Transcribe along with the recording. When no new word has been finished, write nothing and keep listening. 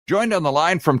Joined on the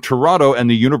line from Toronto and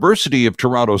the University of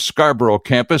Toronto Scarborough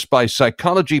campus by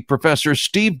psychology professor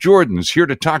Steve Joordens, here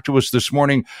to talk to us this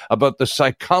morning about the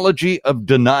psychology of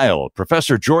denial.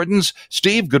 Professor Joordens,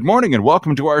 Steve, good morning and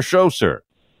welcome to our show, sir.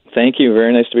 Thank you.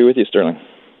 Very nice to be with you, Sterling.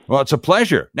 Well, it's a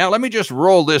pleasure. Now, let me just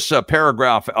roll this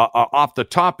paragraph off the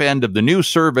top end of the new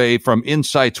survey from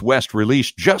Insights West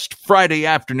released just Friday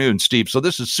afternoon, Steve. So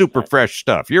this is super fresh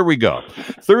stuff. Here we go.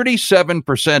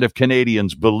 37% of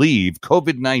Canadians believe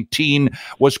COVID-19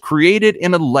 was created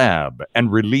in a lab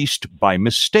and released by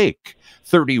mistake.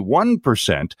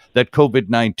 31% that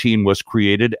COVID-19 was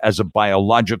created as a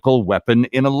biological weapon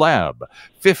in a lab.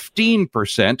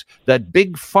 15% that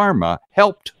Big Pharma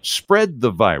helped spread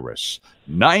the virus.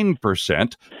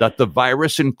 9% that the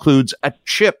virus includes a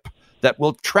chip that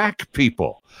will track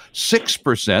people.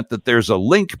 6% that there's a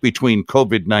link between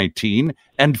COVID-19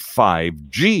 and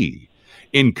 5G.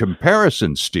 In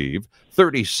comparison, Steve,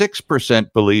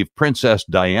 36% believe Princess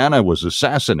Diana was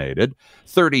assassinated,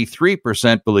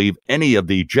 33% believe any of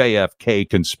the JFK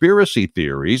conspiracy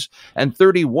theories, and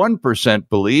 31%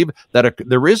 believe that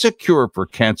there is a cure for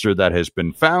cancer that has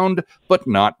been found but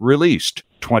not released.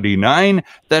 29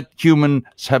 that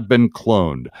humans have been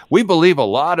cloned. We believe a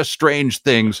lot of strange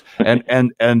things,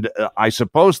 and I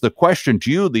suppose the question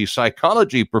to you, the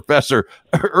psychology professor,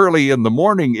 early in the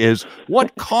morning is,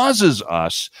 what causes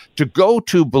us to go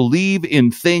to believe in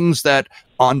things that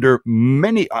under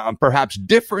many, perhaps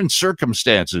different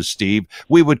circumstances, Steve,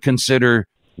 we would consider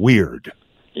weird?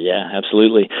 Yeah,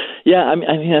 absolutely. Yeah, I mean,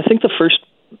 I think the first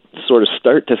sort of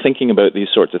start to thinking about these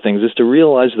sorts of things is to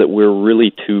realize that we're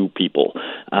really two people.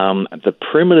 The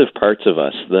primitive parts of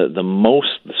us, the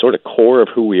sort of core of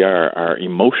who we are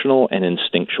emotional and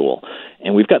instinctual.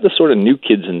 And we've got this sort of new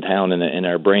kids in town in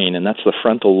our brain, and that's the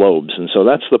frontal lobes. And so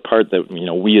that's the part that,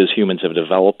 we as humans have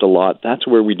developed a lot. That's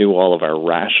where we do all of our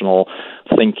rational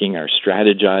thinking, our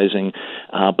strategizing.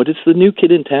 But it's the new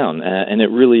kid in town, and it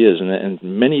really is. And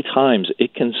many times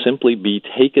it can simply be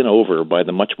taken over by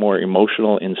the much more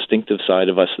emotional, instinctive side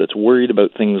of us that's worried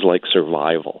about things like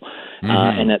survival.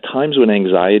 And at times when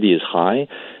anxiety is high,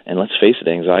 and let's face it,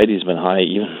 anxiety has been high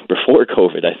even before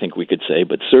COVID, I think we could say,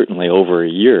 but certainly over a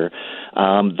year,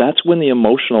 that's when the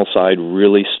emotional side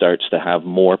really starts to have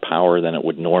more power than it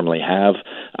would normally have.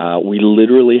 We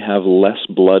literally have less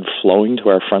blood flowing to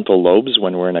our frontal lobes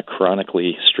when we're in a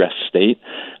chronically stressed state,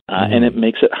 and it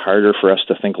makes it harder for us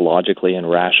to think logically and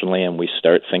rationally, and we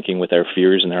start thinking with our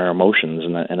fears and our emotions,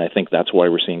 and I think that's why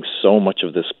we're seeing so much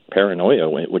of this paranoia,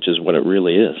 which is what it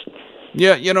really is.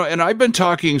 Yeah, and I've been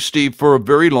talking, Steve, for a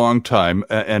very long time,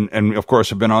 and of course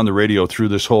I've been on the radio through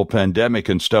this whole pandemic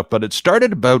and stuff, but it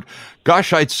started about,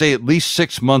 I'd say at least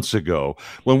 6 months ago,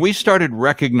 when we started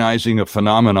recognizing a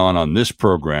phenomenon on this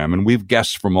program, and we've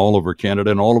guests from all over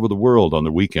Canada and all over the world on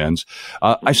the weekends.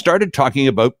 I started talking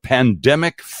about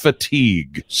pandemic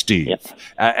fatigue, Steve. Yep.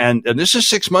 And this is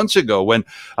 6 months ago when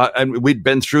and we'd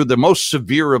been through the most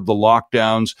severe of the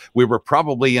lockdowns. We were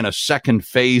probably in a second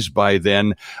phase by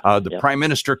then. Prime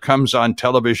Minister comes on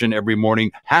television every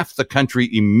morning. Half the country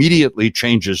immediately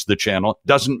changes the channel.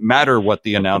 Doesn't matter what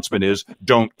the announcement is.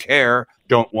 Don't care.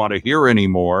 Don't want to hear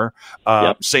anymore.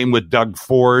 Same with Doug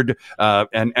Ford,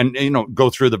 and go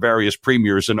through the various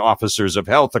premiers and officers of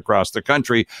health across the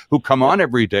country who come on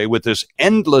every day with this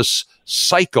endless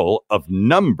cycle of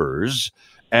numbers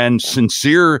and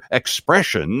sincere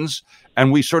expressions.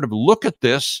 And we sort of look at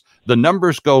this, the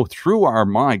numbers go through our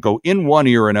mind, go in one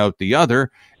ear and out the other,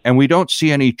 and we don't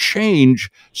see any change,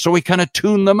 so we kind of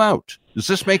tune them out. Is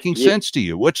this making sense to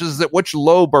you? Which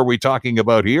lobe are we talking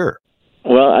about here?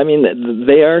 Well, I mean,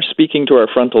 they are speaking to our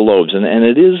frontal lobes, and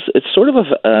it's sort of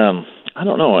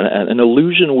an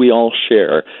illusion we all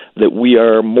share that we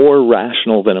are more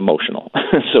rational than emotional.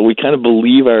 So we kind of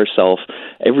believe ourselves.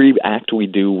 Every act we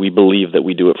do, we believe that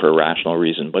we do it for a rational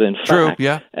reason. But in fact,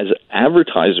 as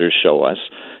advertisers show us,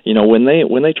 when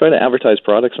they try to advertise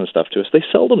products and stuff to us, they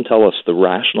seldom tell us the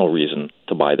rational reason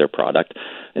to buy their product.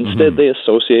 Instead, they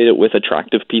associate it with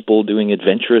attractive people doing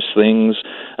adventurous things,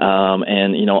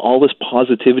 and all this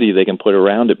positivity they can put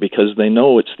around it because they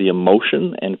know it's the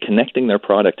emotion and connecting their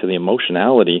product to the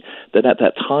emotionality that at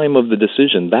that time of the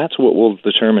decision, that's what will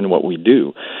determine what we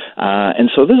do. And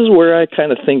so this is where I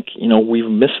kind of think, we've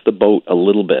missed the boat a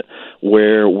little bit,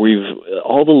 where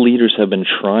all the leaders have been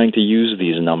trying to use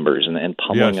these numbers and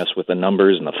pummeling us with the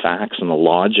numbers and the facts and the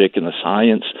logic and the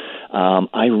science.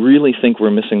 I really think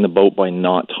we're missing the boat by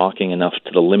not talking enough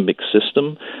to the limbic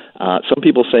system. Some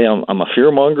people say I'm a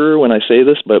fearmonger when I say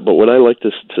this, but what I like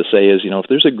to say is, if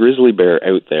there's a grizzly bear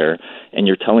out there and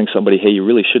you're telling somebody, hey, you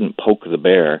really shouldn't poke the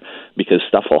bear because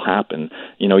stuff will happen,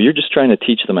 you're just trying to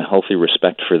teach them a healthy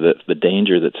respect for the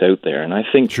danger that's out there. And I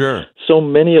think so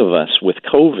many of us with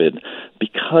COVID,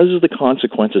 because the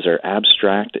consequences are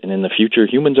abstract and in the future,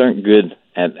 humans aren't good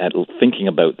at thinking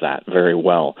about that very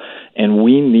well. And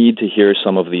we need to hear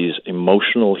some of these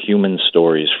emotional human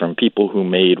stories from people who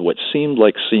made what seemed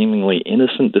like seemingly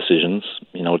innocent decisions,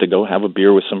 to go have a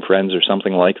beer with some friends or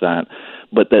something like that,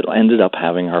 but that ended up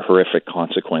having a horrific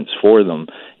consequence for them.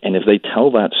 And if they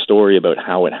tell that story about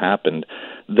how it happened,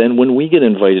 then when we get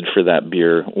invited for that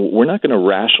beer, we're not going to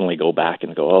rationally go back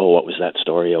and go, oh, what was that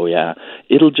story? Oh, yeah.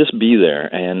 It'll just be there,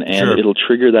 and it'll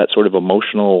trigger that sort of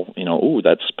emotional, ooh,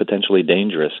 that's potentially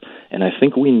dangerous. And I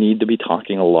think we need to be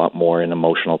talking a lot more in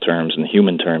emotional terms and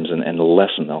human terms and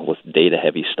less in all this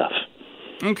data-heavy stuff.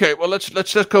 Okay, well, let's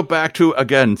just go back to,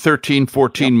 again, 13,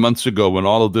 14 months ago when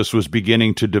all of this was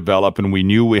beginning to develop and we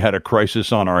knew we had a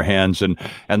crisis on our hands and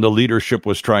the leadership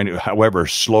was trying to, however,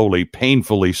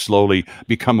 painfully slowly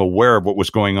become aware of what was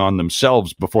going on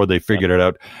themselves before they figured it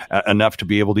out enough to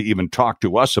be able to even talk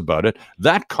to us about it.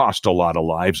 That cost a lot of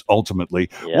lives, ultimately.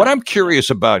 Yeah. What I'm curious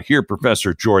about here,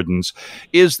 Professor Jordans,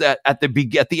 is that at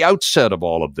the outset of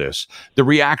all of this, the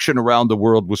reaction around the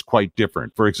world was quite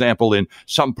different. For example, in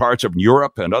some parts of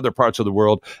Europe and other parts of the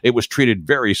world, it was treated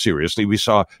very seriously. We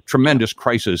saw tremendous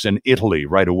crisis in Italy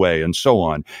right away and so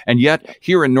on. And yet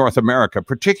here in North America,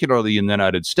 particularly in the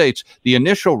United States, the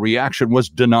initial reaction was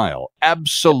denial,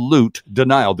 absolute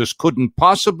denial. This couldn't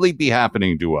possibly be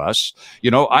happening to us.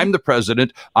 I'm the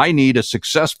president. I need a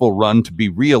successful run to be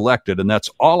reelected, and that's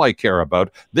all I care about.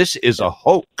 This is a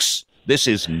hoax. This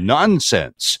is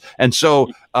nonsense. And so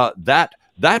that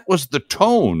was the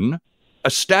tone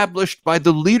established by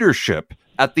the leadership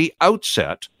at the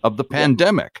outset of the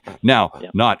pandemic. Now,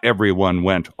 not everyone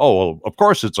went, oh, well, of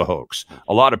course it's a hoax.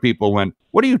 A lot of people went,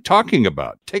 what are you talking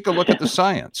about? Take a look at the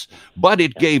science. But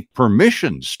it gave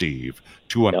permission, Steve,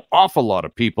 to an awful lot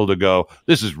of people to go,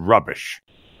 this is rubbish.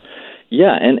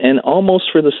 Yeah, and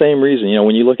almost for the same reason.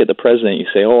 When you look at the president, you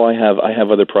say, "Oh, I have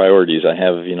other priorities. I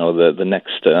have, the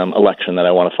next election that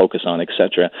I want to focus on,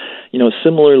 etc."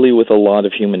 Similarly with a lot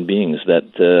of human beings,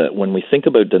 that when we think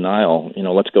about denial,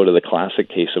 let's go to the classic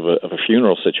case of a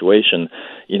funeral situation.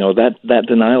 That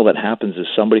denial that happens is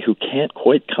somebody who can't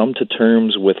quite come to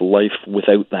terms with life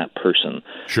without that person.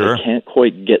 Sure, they can't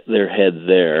quite get their head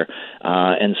there,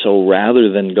 and so rather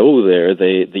than go there,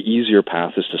 the easier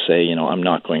path is to say, I'm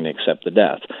not going to accept the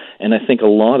death. And I think a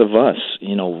lot of us,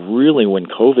 really when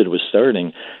COVID was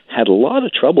starting, had a lot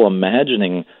of trouble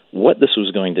imagining what this was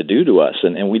going to do to us.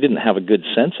 And we didn't have a good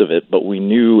sense of it, but we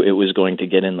knew it was going to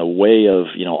get in the way of,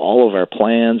 all of our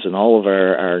plans and all of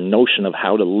our notion of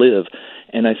how to live.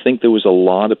 And I think there was a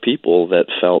lot of people that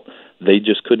felt they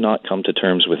just could not come to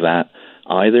terms with that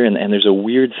either. And there's a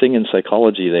weird thing in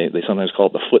psychology. They sometimes call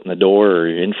it the foot in the door, or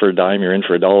you're in for a dime, you're in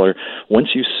for a dollar.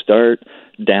 Once you start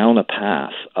down a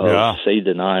path of, say,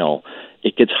 denial,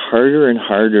 it gets harder and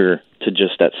harder to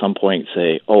just at some point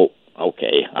say, oh,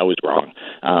 okay, I was wrong,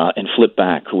 and flip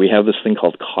back. We have this thing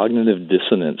called cognitive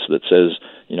dissonance that says,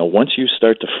 once you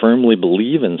start to firmly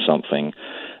believe in something,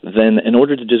 then in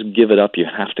order to just give it up, you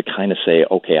have to kind of say,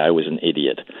 okay, I was an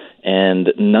idiot.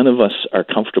 And none of us are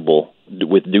comfortable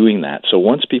with doing that. So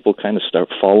once people kind of start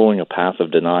following a path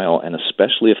of denial, and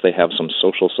especially if they have some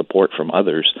social support from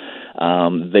others,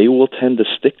 they will tend to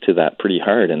stick to that pretty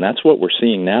hard. And that's what we're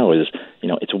seeing now is,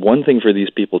 it's one thing for these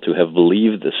people to have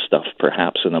believed this stuff,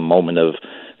 perhaps in a moment of,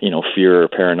 fear or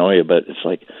paranoia, but it's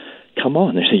like, come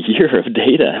on, there's a year of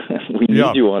data. We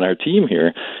need you on our team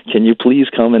here. Can you please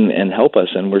come and help us?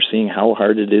 And we're seeing how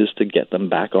hard it is to get them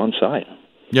back on side.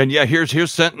 And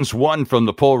here's sentence one from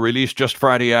the poll released just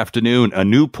Friday afternoon. A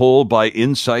new poll by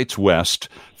Insights West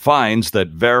finds that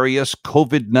various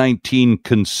COVID-19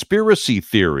 conspiracy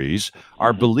theories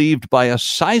are believed by a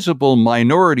sizable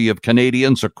minority of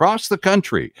Canadians across the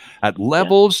country at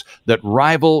levels that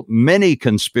rival many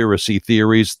conspiracy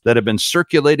theories that have been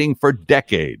circulating for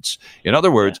decades. In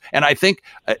other words, and I think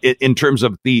in terms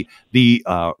of the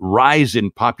rise in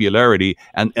popularity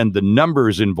and the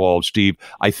numbers involved, Steve,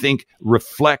 I think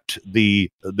reflect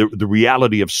the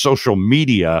reality of social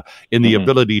media in the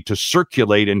ability to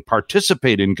circulate and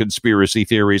participate in conspiracy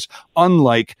theories,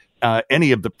 unlike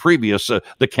any of the previous,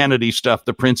 the Kennedy stuff,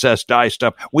 the Princess Di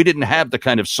stuff. We didn't have the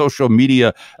kind of social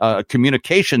media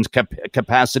communications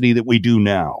capacity that we do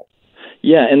now.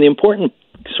 Yeah, and the important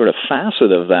sort of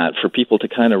facet of that for people to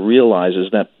kind of realize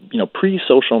is that,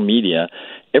 pre-social media,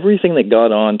 everything that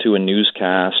got onto a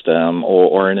newscast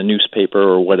or in a newspaper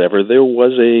or whatever, there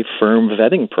was a firm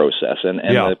vetting process, and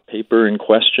the paper in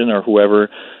question or whoever,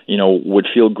 would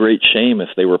feel great shame if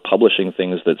they were publishing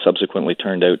things that subsequently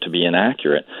turned out to be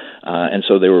inaccurate. And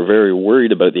so they were very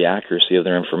worried about the accuracy of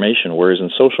their information, whereas in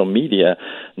social media,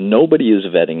 nobody is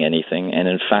vetting anything, and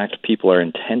in fact, people are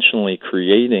intentionally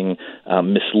creating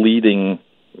misleading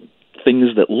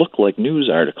things that look like news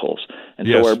articles. And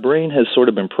so our brain has sort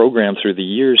of been programmed through the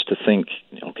years to think,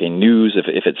 okay, news,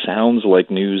 if it sounds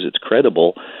like news, it's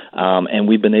credible. And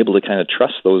we've been able to kind of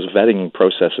trust those vetting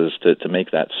processes to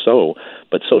make that so.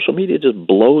 But social media just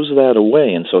blows that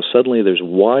away. And so suddenly there's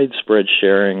widespread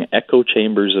sharing, echo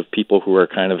chambers of people who are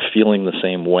kind of feeling the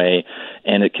same way.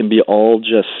 And it can be all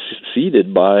just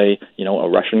seeded by, a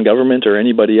Russian government or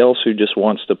anybody else who just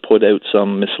wants to put out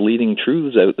some misleading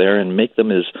truths out there and make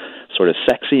them as sort of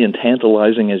sexy and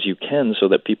tantalizing as you can so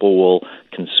that people will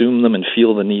consume them and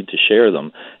feel the need to share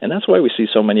them. And that's why we see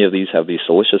so many of these have these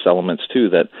salacious elements too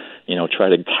that, try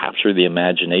to capture the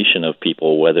imagination of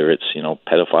people, whether it's,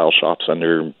 pedophile shops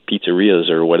under pizzerias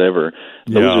or whatever.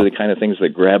 Those are the kind of things that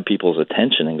grab people's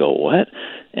attention and go, what?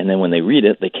 And then when they read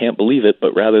it, they can't believe it,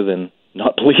 but rather than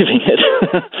not believing it,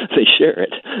 they share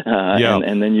it.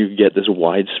 And then you get this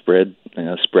widespread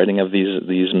spreading of these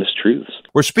mistruths.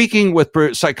 We're speaking with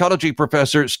psychology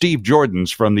professor Steve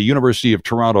Jordans from the University of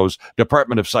Toronto's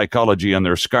Department of Psychology on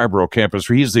their Scarborough campus.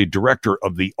 He's the director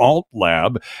of the Alt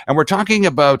Lab. And we're talking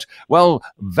about,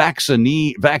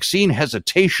 vaccine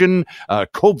hesitation,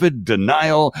 COVID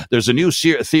denial. There's a new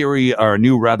theory, or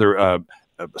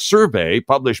survey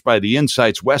published by the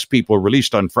Insights West people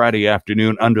released on Friday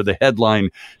afternoon under the headline,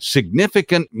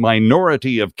 Significant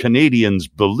Minority of Canadians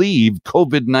Believe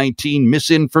COVID-19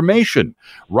 Misinformation,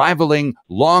 rivaling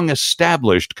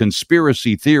long-established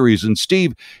conspiracy theories. And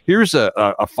Steve, here's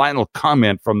a final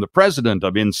comment from the president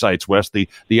of Insights West,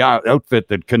 the outfit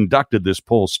that conducted this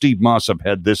poll. Steve Mossop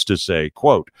had this to say,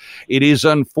 quote, "It is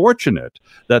unfortunate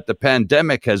that the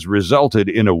pandemic has resulted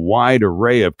in a wide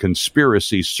array of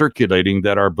conspiracies circulating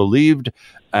that are believed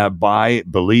by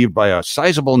a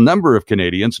sizable number of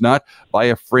Canadians, not by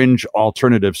a fringe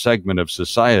alternative segment of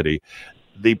society.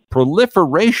 The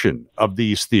proliferation of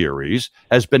these theories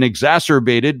has been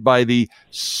exacerbated by the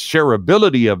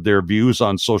shareability of their views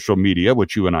on social media,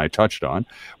 which you and I touched on,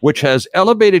 which has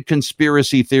elevated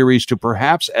conspiracy theories to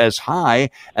perhaps as high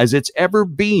as it's ever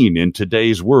been in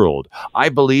today's world. I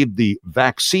believe the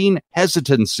vaccine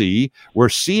hesitancy we're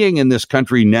seeing in this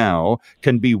country now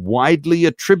can be widely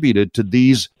attributed to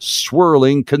these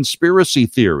swirling conspiracy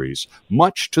theories,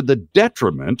 much to the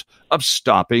detriment of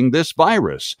stopping this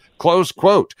virus." Close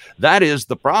quote. That is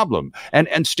the problem.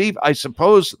 And Steve, I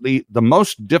suppose the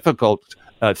most difficult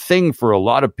thing for a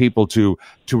lot of people to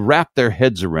wrap their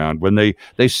heads around when they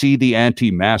see the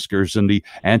anti-maskers and the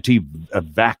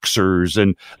anti-vaxxers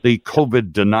and the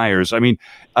COVID deniers. I mean,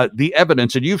 the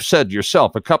evidence, and you've said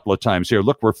yourself a couple of times here,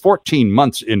 look, we're 14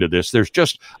 months into this. There's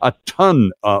just a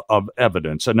ton of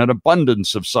evidence and an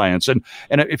abundance of science. And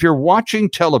if you're watching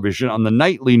television on the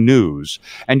nightly news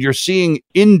and you're seeing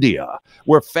India,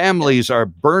 where families are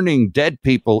burning dead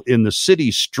people in the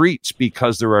city streets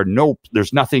because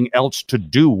there's nothing else to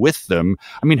do with them.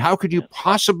 I mean, how could you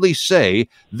possibly say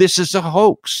this is a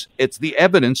hoax? The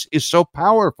evidence is so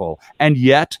powerful, and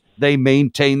yet they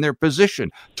maintain their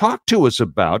position. Talk to us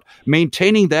about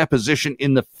maintaining that position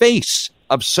in the face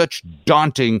of such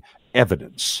daunting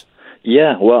evidence.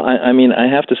 Yeah, well, I mean, I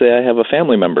have to say I have a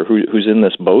family member who's in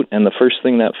this boat, and the first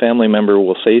thing that family member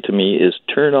will say to me is,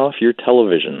 turn off your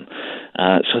television.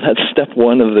 So that's step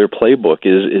one of their playbook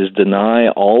is deny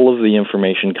all of the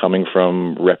information coming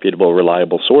from reputable,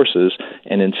 reliable sources,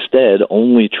 and instead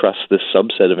only trust this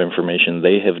subset of information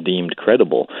they have deemed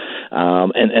credible.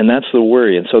 And that's the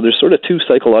worry. And so there's sort of two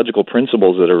psychological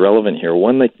principles that are relevant here.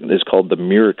 One that is called the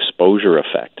mere exposure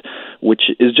effect, which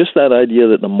is just that idea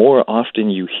that the more often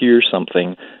you hear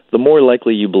something, the more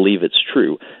likely you believe it's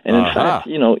true. And in fact,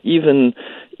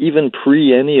 even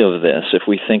pre any of this, if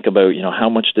we think about, how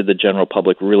much did the general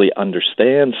public really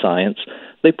understand science,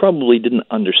 they probably didn't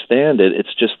understand it.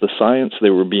 It's just the science they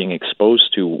were being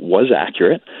exposed to was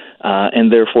accurate,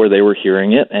 and therefore they were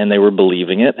hearing it and they were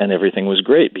believing it, and everything was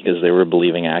great because they were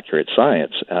believing accurate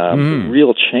science. The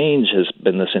real change has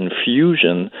been this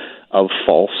infusion of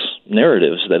false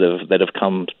narratives that have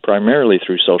come primarily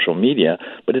through social media,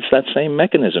 but it's that same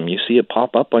mechanism. You see it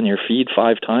pop up on your feed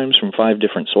 5 times from 5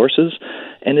 different sources,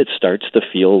 and it starts to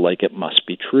feel like it must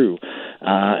be true.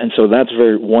 And so that's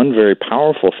one very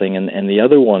powerful thing, and the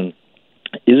other one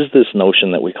is this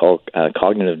notion that we call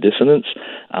cognitive dissonance.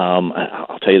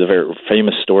 I'll tell you the very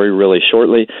famous story really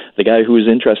shortly. The guy who was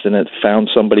interested in it found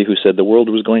somebody who said the world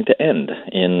was going to end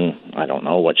in, I don't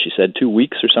know what she said, 2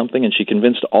 weeks or something, and she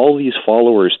convinced all these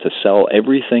followers to sell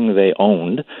everything they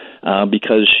owned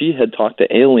because she had talked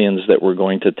to aliens that were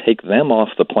going to take them off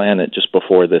the planet just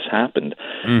before this happened.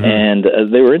 Mm-hmm.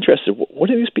 And they were interested,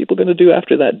 what are these people going to do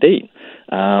after that date?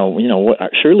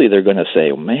 Surely they're going to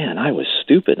say, man, I was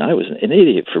stupid. I was an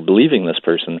idiot for believing this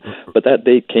person. But that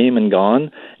date came and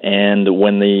gone, and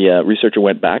when the researcher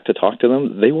went back to talk to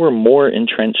them, they were more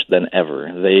entrenched than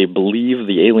ever. They believed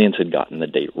the aliens had gotten the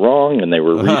date wrong, and they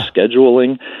were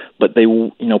rescheduling. But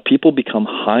people become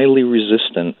highly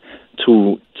resistant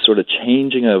to sort of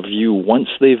changing a view once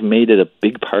they've made it a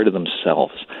big part of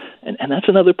themselves. And that's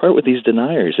another part with these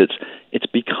deniers. It's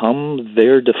become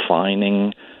their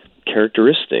defining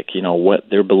characteristic, what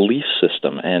their belief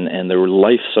system and their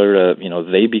life sort of,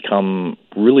 they become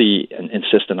really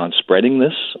insistent on spreading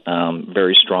this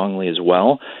very strongly as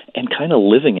well and kind of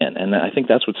living it. And I think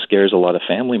that's what scares a lot of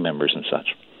family members and such.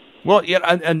 Well, yeah,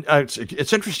 and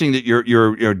it's interesting that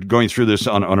you're going through this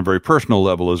on a very personal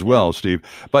level as well, Steve.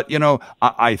 But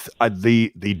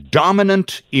the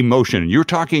dominant emotion you're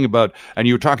talking about, and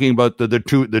you're talking about the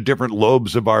different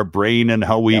lobes of our brain and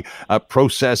how we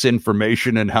process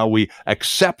information and how we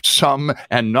accept some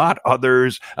and not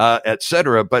others,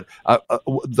 etc. But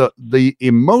the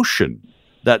emotion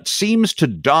that seems to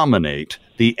dominate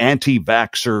the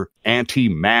anti-vaxxer,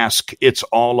 anti-mask, it's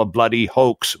all a bloody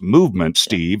hoax movement,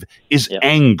 Steve, is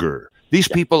anger. These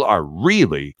people are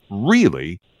really,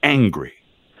 really angry.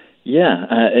 Yeah,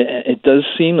 it does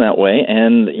seem that way.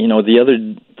 And, the other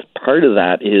part of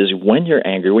that is when you're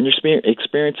angry, when you're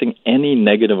experiencing any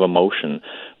negative emotion,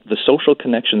 the social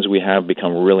connections we have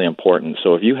become really important.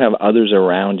 So if you have others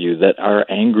around you that are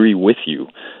angry with you,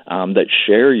 that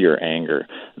share your anger,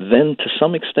 then to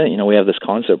some extent, we have this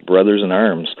concept, brothers in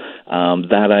arms,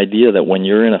 that idea that when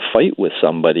you're in a fight with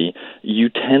somebody, you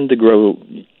tend to grow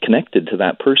connected to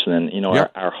that person. And,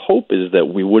 our hope is that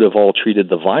we would have all treated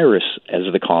the virus as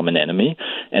the common enemy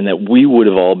and that we would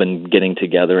have all been getting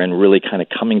together and really kind of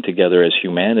coming together as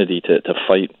humanity to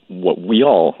fight what we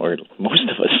all, or most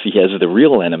of us, see as the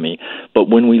real enemy. But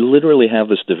when we literally have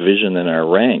this division in our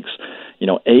ranks,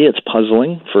 it's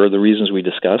puzzling for the reasons we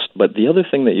discussed, but the other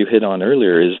thing that you hit on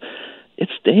earlier is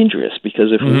it's dangerous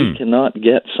because if we cannot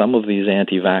get some of these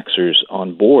anti-vaxxers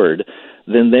on board,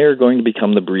 then they're going to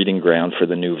become the breeding ground for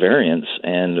the new variants.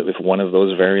 And if one of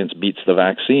those variants beats the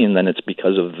vaccine, then it's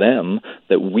because of them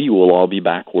that we will all be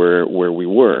back where we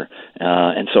were.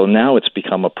 And so now it's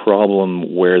become a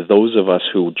problem where those of us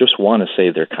who just want to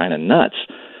say they're kind of nuts,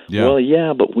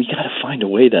 but we got to find a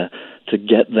way to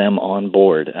get them on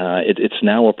board. It's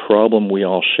now a problem we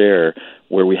all share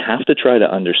where we have to try to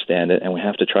understand it and we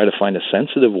have to try to find a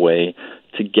sensitive way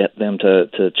to get them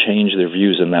to change their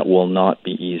views, and that will not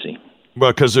be easy.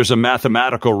 Well, because there's a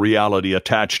mathematical reality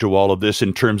attached to all of this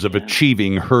in terms of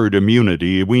achieving herd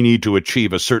immunity. We need to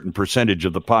achieve a certain percentage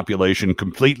of the population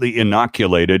completely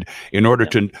inoculated in order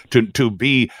to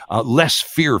be less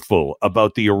fearful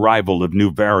about the arrival of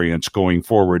new variants going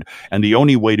forward. And the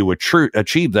only way to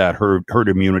achieve that herd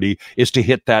immunity is to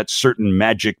hit that certain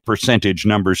magic percentage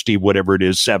number, Steve, whatever it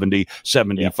is, 70,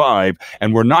 75.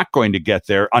 And we're not going to get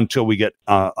there until we get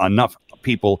enough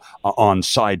people on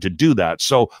side to do that.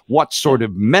 So what sort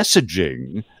of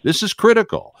messaging, this is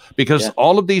critical, because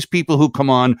all of these people who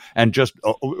come on and just,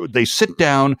 they sit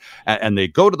down and they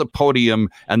go to the podium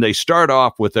and they start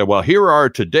off with, here are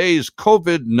today's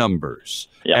COVID numbers.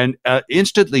 And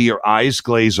instantly your eyes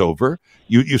glaze over.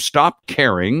 You stop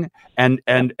caring, and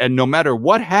no matter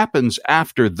what happens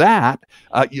after that,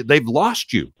 they've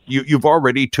lost you. You've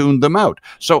already tuned them out.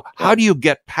 So how do you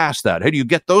get past that? How do you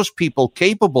get those people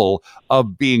capable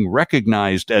of being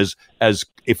recognized as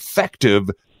effective,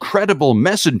 credible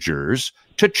messengers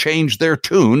to change their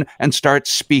tune and start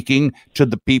speaking to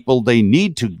the people they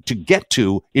need to get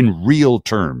to in real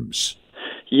terms?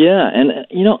 Yeah, and,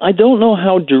 I don't know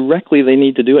how directly they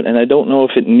need to do it, and I don't know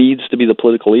if it needs to be the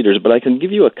political leaders, but I can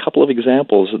give you a couple of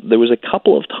examples. There was a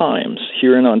couple of times,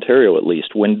 here in Ontario at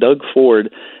least, when Doug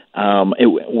Ford, where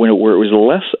it was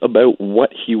less about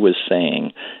what he was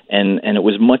saying, and it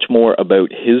was much more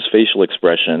about his facial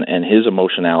expression and his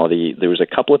emotionality. There was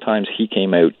a couple of times he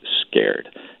came out scared,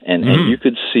 and you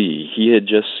could see he had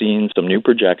just seen some new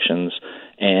projections,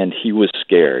 and he was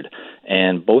scared.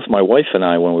 And both my wife and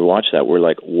I, when we watched that, we're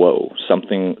like, whoa,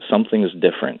 something is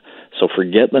different. So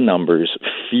forget the numbers,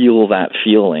 feel that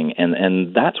feeling.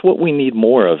 And that's what we need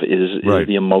more of is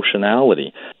the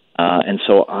emotionality. And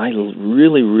so I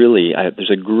really,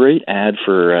 there's a great ad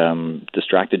for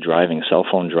distracted driving, cell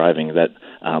phone driving that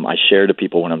I share to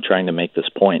people when I'm trying to make this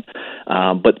point.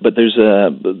 But there's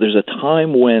a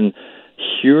time when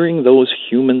hearing those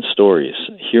human stories,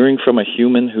 hearing from a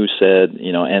human who said,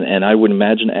 and I would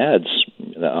imagine ads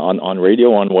on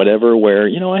radio, on whatever, where,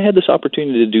 I had this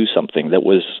opportunity to do something that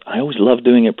was, I always loved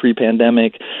doing it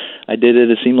pre-pandemic. I did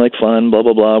it. It seemed like fun, blah,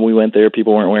 blah, blah. We went there.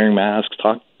 People weren't wearing masks,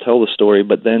 tell the story,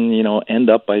 but then, end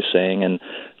up by saying, and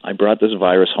I brought this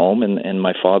virus home and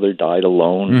my father died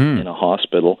alone in a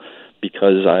hospital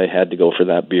because I had to go for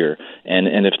that beer.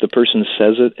 And if the person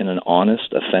says it in an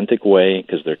honest, authentic way,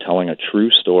 because they're telling a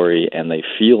true story and they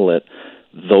feel it,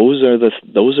 those are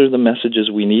the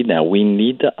messages we need now. We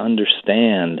need to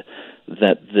understand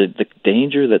that the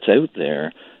danger that's out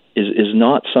there is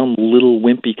not some little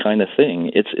wimpy kind of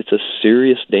thing. It's a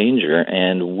serious danger,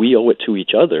 and we owe it to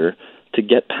each other to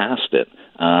get past it.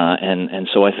 And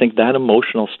so I think that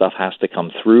emotional stuff has to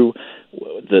come through.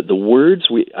 The words,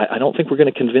 I don't think we're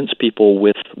going to convince people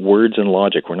with words and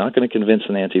logic. We're not going to convince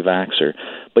an anti-vaxxer.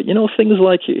 But, things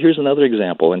like, here's another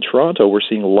example. In Toronto, we're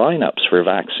seeing lineups for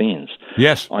vaccines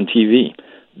on TV.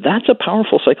 That's a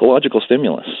powerful psychological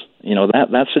stimulus.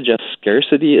 That suggests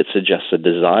scarcity. It suggests a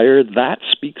desire. That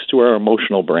speaks to our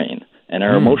emotional brain. And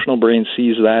our emotional brain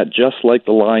sees that just like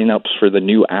the lineups for the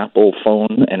new Apple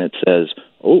phone, and it says,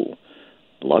 oh,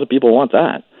 a lot of people want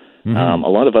that. A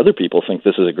lot of other people think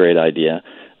this is a great idea.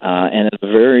 And at a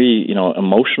very,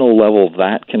 emotional level,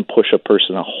 that can push a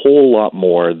person a whole lot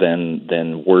more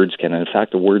than words can. And in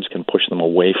fact, the words can push them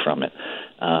away from it.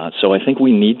 So I think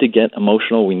we need to get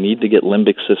emotional. We need to get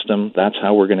limbic system. That's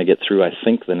how we're going to get through, I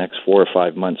think, the next 4 or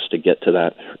 5 months to get to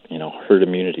that, herd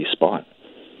immunity spot.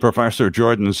 Professor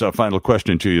Jordan's final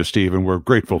question to you, Steve, and we're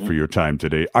grateful for your time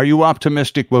today. Are you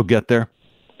optimistic we'll get there?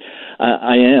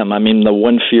 I am. I mean, the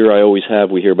one fear I always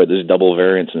have, we hear about this double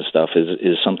variants and stuff,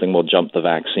 is something will jump the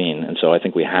vaccine. And so I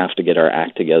think we have to get our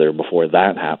act together before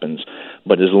that happens.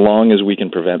 But as long as we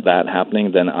can prevent that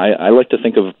happening, then I like to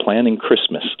think of planning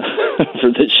Christmas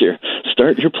for this year.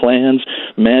 Start your plans.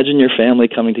 Imagine your family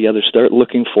coming together. Start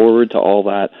looking forward to all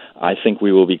that. I think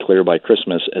we will be clear by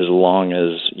Christmas as long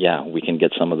as, we can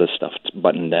get some of this stuff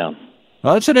buttoned down.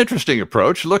 Well, that's an interesting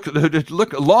approach. Look,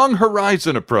 long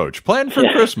horizon approach. Plan for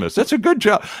Christmas. That's a good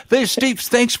job. Steve,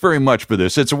 thanks very much for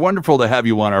this. It's wonderful to have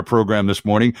you on our program this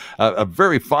morning. A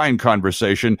very fine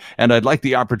conversation, and I'd like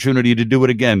the opportunity to do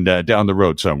it again down the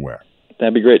road somewhere.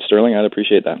 That'd be great, Sterling. I'd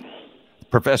appreciate that.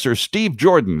 Professor Steve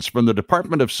Jordans from the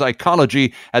Department of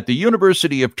Psychology at the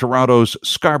University of Toronto's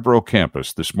Scarborough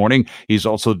campus this morning. He's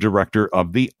also director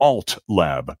of the ALT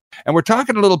Lab. And we're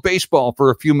talking a little baseball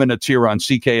for a few minutes here on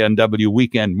CKNW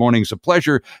Weekend Mornings. A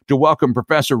pleasure to welcome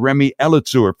Professor Remy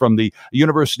Elitzer from the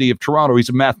University of Toronto. He's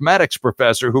a mathematics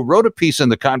professor who wrote a piece in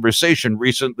The Conversation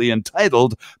recently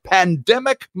entitled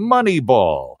Pandemic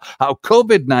Moneyball, How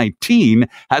COVID-19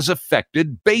 Has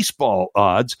Affected Baseball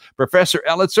Odds. Professor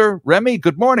Elitzer, Remy,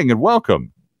 good morning and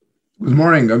welcome. Good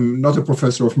morning. I'm not a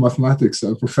professor of mathematics.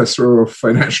 I'm a professor of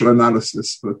financial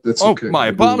analysis, but that's okay. Oh, my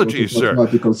apologies, sir.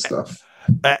 Mathematical stuff.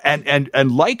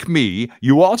 And like me,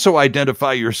 you also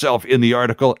identify yourself in the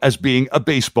article as being a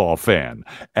baseball fan.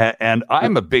 And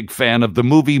I'm a big fan of the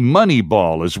movie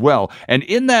Moneyball as well. And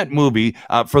in that movie,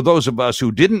 for those of us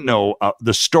who didn't know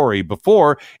the story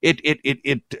before, it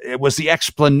was the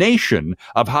explanation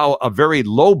of how a very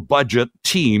low budget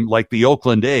team like the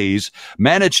Oakland A's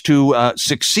managed to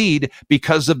succeed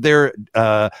because of their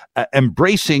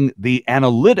embracing the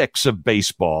analytics of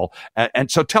baseball. And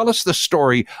so tell us the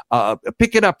story.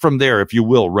 Pick it up from there, if you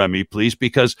will, Remy, please,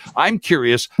 because I'm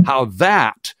curious how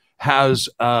that has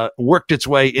worked its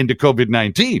way into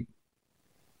COVID-19.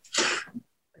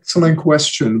 Excellent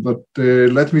question, but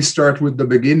let me start with the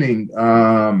beginning.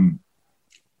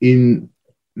 In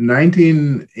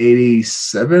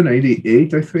 1987,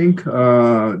 88, I think,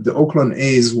 the Oakland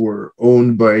A's were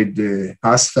owned by the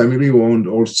Haas family, who owned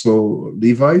also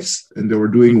Levi's, and they were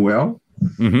doing well.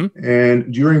 Mm-hmm.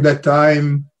 And during that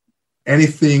time,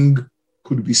 anything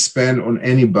could be spent on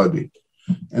anybody.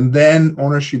 And then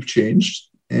ownership changed,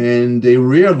 and they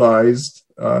realized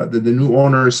that the new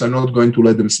owners are not going to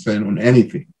let them spend on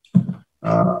anything.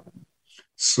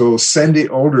 So Sandy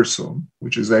Alderson,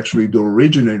 which is actually the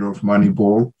originator of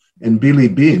Moneyball, and Billy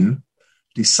Beane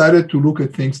decided to look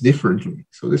at things differently.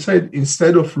 So they said,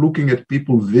 instead of looking at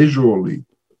people visually,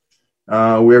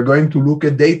 we are going to look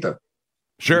at data.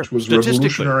 Sure. Which was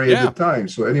revolutionary at the time.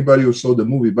 So anybody who saw the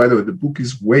movie, by the way, the book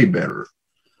is way better.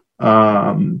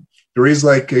 There is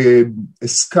like a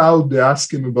scout, they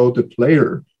asked him about a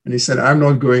player, and he said, I'm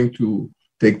not going to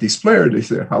take this player. They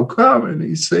said, how come? And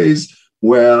he says,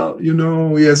 well,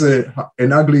 he has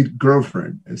an ugly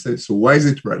girlfriend. I say, so why is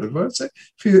it relevant? I say,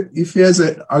 if he has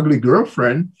an ugly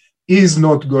girlfriend, he's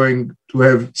not going to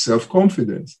have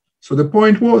self-confidence. So the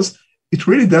point was, it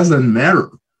really doesn't matter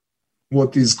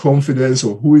what is confidence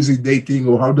or who is he dating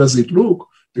or how does it look.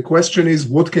 The question is,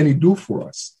 what can he do for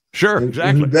us? Sure,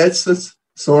 exactly. And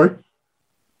sorry.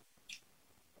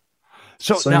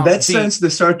 So now, in that sense, they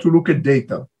start to look at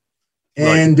data.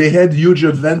 And they had huge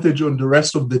advantage on the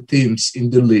rest of the teams in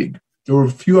the league. There were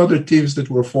a few other teams that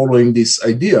were following this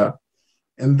idea.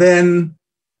 And then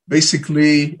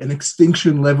basically an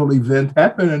extinction level event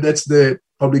happened, and that's the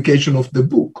publication of the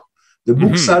book. The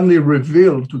book suddenly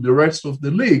revealed to the rest of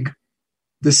the league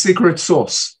the secret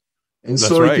sauce. And that's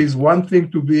so right. It is one thing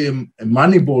to be a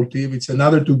Moneyball team. It's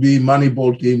another to be a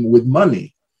Moneyball team with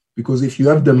money. Because if you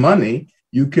have the money,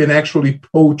 you can actually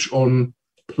poach on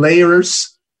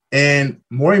players and,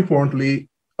 more importantly,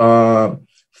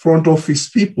 front office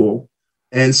people.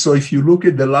 And so if you look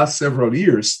at the last several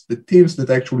years, the teams that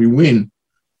actually win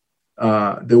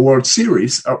the World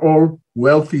Series are all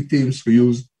wealthy teams who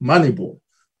use Moneyball.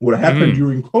 What happened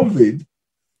during COVID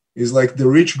is like the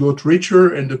rich got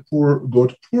richer and the poor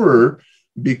got poorer,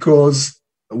 because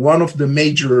one of the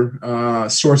major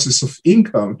sources of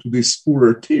income to these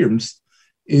poorer teams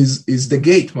is the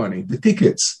gate money, the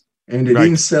tickets. And they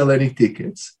didn't sell any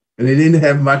tickets, and they didn't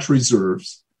have much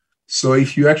reserves. So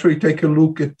if you actually take a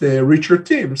look at the richer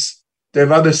teams, they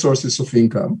have other sources of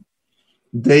income.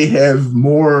 They have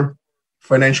more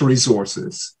financial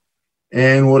resources.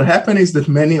 And what happened is that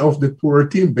many of the poorer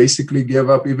teams basically gave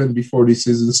up even before the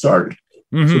season started.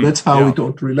 So that's how it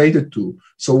got related to.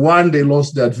 So one, they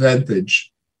lost the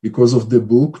advantage because of the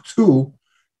book. Two,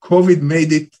 COVID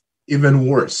made it even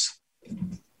worse.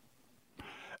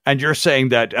 And you're saying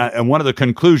that, and one of the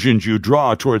conclusions you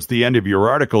draw towards the end of your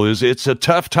article is it's a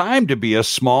tough time to be a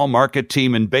small market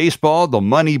team in baseball. The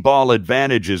Moneyball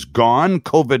advantage is gone.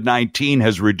 COVID-19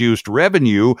 has reduced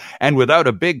revenue, and without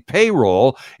a big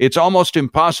payroll, it's almost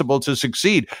impossible to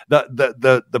succeed.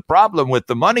 The problem with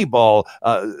the Moneyball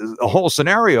whole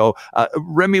scenario,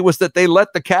 Remy, was that they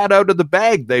let the cat out of the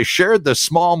bag. They shared the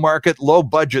small market, low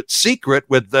budget secret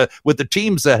with the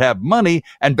teams that have money,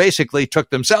 and basically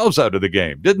took themselves out of the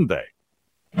game, didn't they?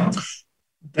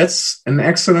 That's an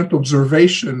excellent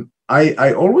observation.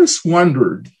 I always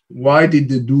wondered, why did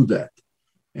they do that?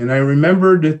 And I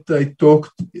remember that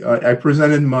I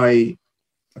presented my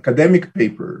academic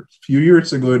paper a few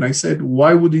years ago, and I said,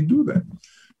 why would he do that?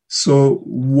 So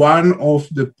one of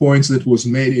the points that was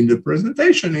made in the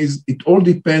presentation is it all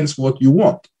depends what you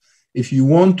want. If you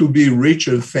want to be rich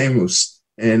and famous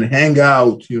and hang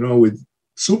out, with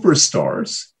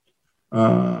superstars,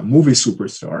 movie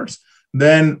superstars,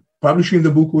 then publishing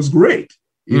the book was great.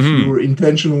 If your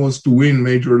intention was to win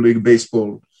Major League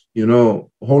Baseball,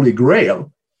 Holy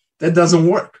Grail, that doesn't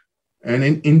work. And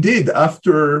indeed,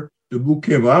 after the book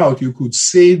came out, you could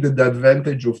see that the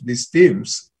advantage of these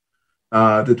teams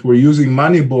that were using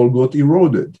Moneyball got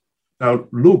eroded. Now,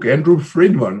 look, Andrew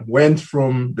Friedman went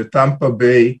from the Tampa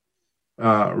Bay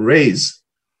Rays.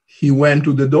 He went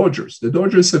to the Dodgers. The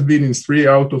Dodgers have been in 3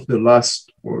 out of the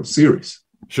last World Series.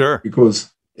 Sure.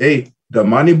 Because, the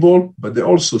Moneyball, but they're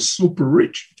also super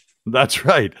rich. That's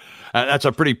right. That's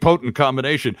a pretty potent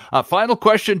combination. Final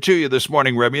question to you this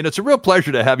morning, Remy, and it's a real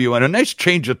pleasure to have you on. A nice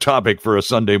change of topic for a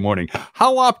Sunday morning.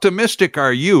 How optimistic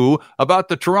are you about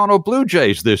the Toronto Blue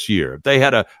Jays this year? They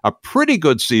had a pretty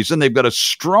good season. They've got a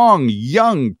strong,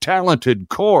 young, talented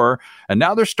core, and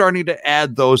now they're starting to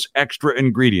add those extra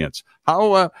ingredients.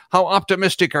 How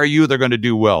optimistic are you they're going to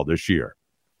do well this year?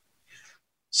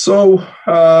 So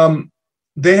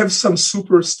they have some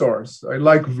superstars. I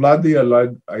like Vladdy.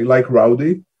 I like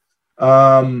Rowdy.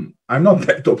 I'm not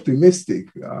that optimistic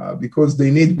because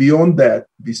they need beyond that.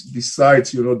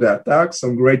 Besides, the attack,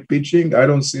 some great pitching. I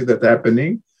don't see that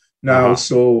happening now.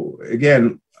 So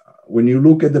again, when you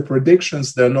look at the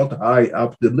predictions, they're not high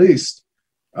up the list.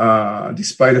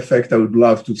 Despite the fact I would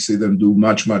love to see them do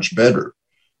much, much better.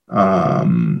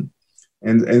 And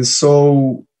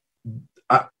so,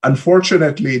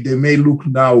 unfortunately, they may look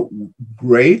now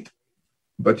great,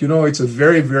 but it's a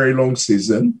very, very long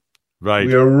season. Right.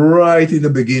 We are right in the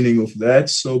beginning of that.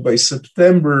 So by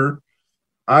September,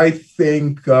 I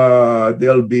think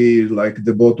they'll be like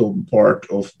the bottom part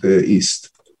of the East.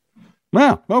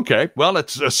 Well, okay. Well,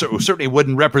 it's certainly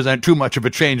wouldn't represent too much of a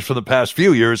change for the past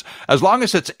few years. As long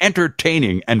as it's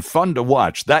entertaining and fun to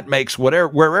watch, that makes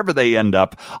wherever they end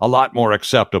up a lot more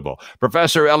acceptable.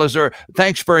 Professor Elizur,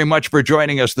 thanks very much for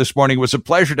joining us this morning. It was a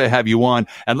pleasure to have you on.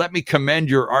 And let me commend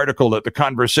your article at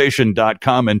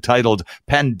theconversation.com entitled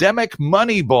Pandemic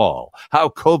Moneyball, How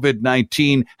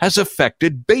COVID-19 Has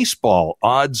Affected Baseball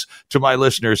Odds, to my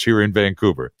listeners here in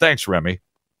Vancouver. Thanks, Remy.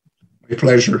 My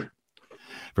pleasure.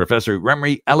 Professor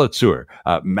Remy Elizur,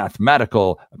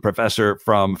 mathematical professor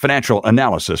from financial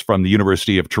analysis from the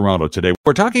University of Toronto today.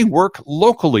 We're talking work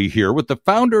locally here with the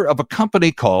founder of a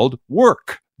company called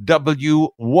Wyrk,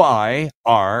 W-Y-R-K.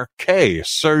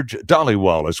 Serge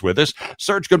Dhaliwal is with us.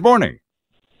 Serge, good morning.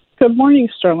 Good morning,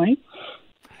 Sterling.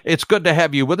 It's good to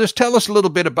have you with us. Tell us a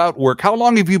little bit about Wyrk. How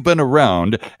long have you been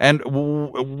around, and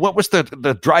what was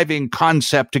the driving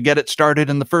concept to get it started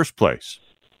in the first place?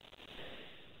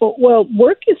 Well,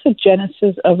 Wyrk is the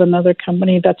genesis of another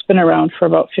company that's been around for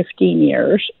about 15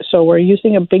 years. So we're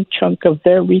using a big chunk of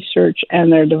their research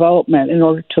and their development in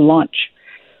order to launch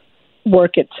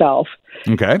Wyrk itself.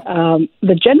 Okay.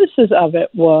 The genesis of it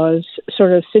was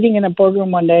sort of sitting in a boardroom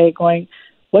one day going,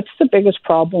 what's the biggest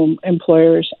problem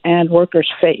employers and workers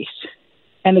face?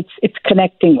 And it's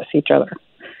connecting with each other.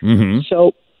 Mm-hmm.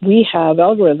 So we have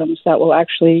algorithms that will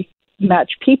actually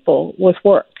match people with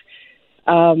work.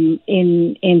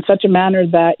 In such a manner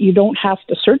that you don't have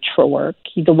to search for work.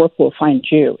 The work will find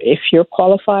you. If you're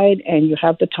qualified and you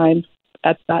have the time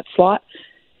at that slot,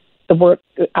 the Wyrk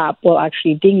app will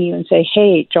actually ding you and say,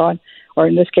 hey, John, or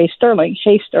in this case, Sterling,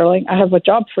 hey, Sterling, I have a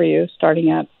job for you starting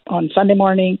on Sunday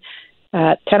morning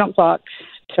at 10 o'clock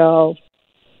till,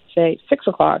 say, 6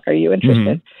 o'clock. Are you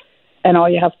interested? Mm-hmm. And all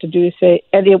you have to do is say,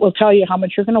 and it will tell you how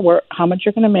much you're going to work, how much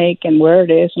you're going to make, and where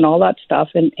it is, and all that stuff,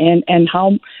 and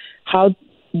how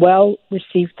well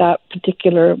received that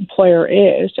particular employer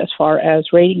is as far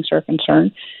as ratings are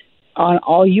concerned.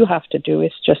 All you have to do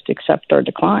is just accept or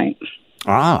decline.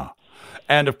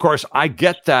 And of course, I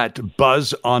get that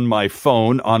buzz on my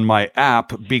phone, on my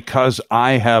app, because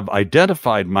I have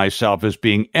identified myself as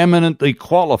being eminently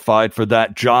qualified for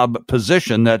that job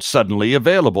position that's suddenly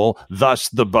available, thus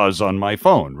the buzz on my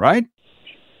phone, right?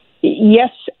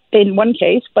 Yes, in one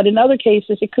case, but in other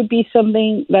cases, it could be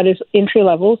something that is entry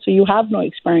level, so you have no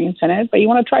experience in it, but you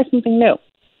want to try something new.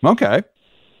 Okay.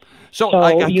 So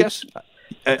I guess,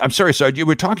 I'm sorry, Sarge, you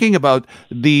were talking about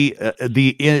the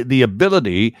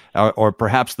ability, or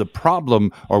perhaps the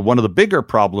problem, or one of the bigger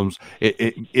problems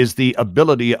is the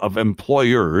ability of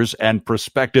employers and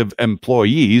prospective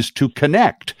employees to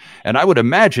connect. And I would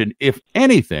imagine, if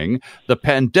anything, the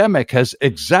pandemic has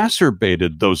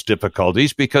exacerbated those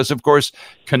difficulties because, of course,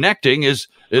 connecting is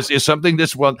something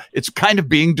that's, well, it's kind of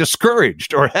being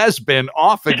discouraged, or has been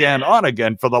off again, on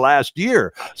again for the last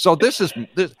year. So this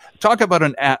talk about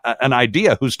an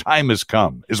idea whose time has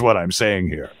come, is what I'm saying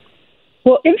here.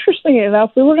 Well, interestingly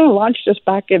enough, we were going to launch this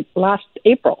back in last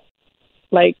April,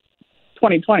 like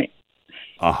 2020.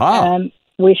 And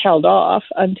we held off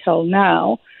until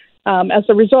now. As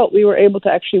a result, we were able to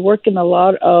actually work in a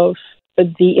lot of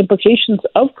the implications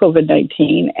of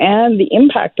COVID-19 and the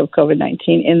impact of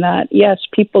COVID-19, in that, yes,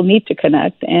 people need to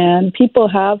connect, and people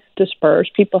have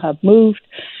dispersed, people have moved,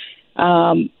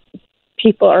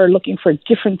 people are looking for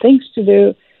different things to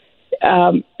do.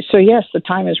 So yes, the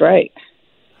time is right.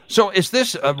 So is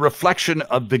this a reflection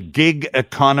of the gig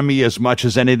economy as much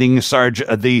as anything, Sarge?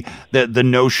 The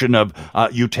notion of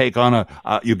you take on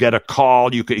you get a call,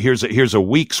 here's a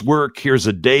week's work, here's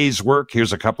a day's work,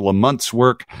 here's a couple of months'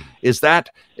 work. Is that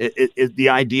the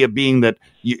idea being that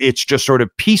it's just sort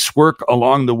of piecework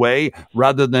along the way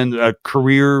rather than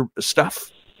career stuff?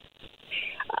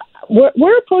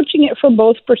 We're approaching it from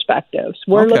both perspectives.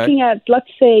 We're looking at,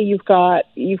 let's say you've got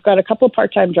a couple of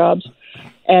part-time jobs,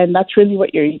 and that's really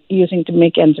what you're using to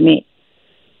make ends meet.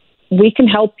 We can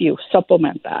help you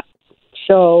supplement that.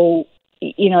 So,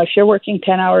 if you're working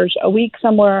 10 hours a week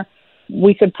somewhere,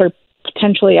 we could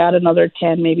potentially add another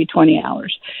 10, maybe 20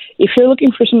 hours. If you're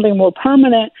looking for something more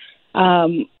permanent,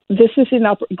 this is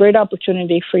a great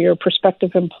opportunity for your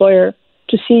prospective employer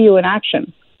to see you in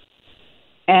action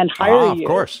and hire you. Of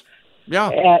course.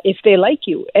 Yeah. If they like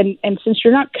you. And since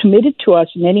you're not committed to us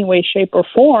in any way, shape, or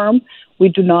form, we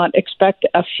do not expect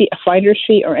a finder's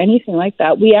fee or anything like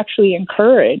that. We actually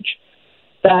encourage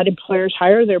that employers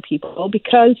hire their people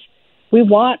because we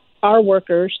want our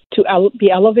workers to be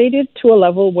elevated to a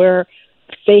level where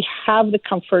they have the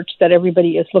comforts that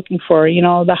everybody is looking for.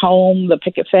 The home, the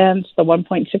picket fence, the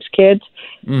 1.6 kids.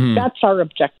 Mm-hmm. That's our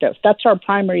objective. That's our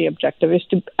primary objective, is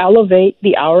to elevate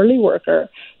the hourly worker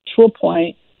to a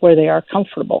point where they are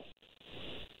comfortable.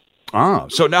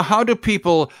 So now how do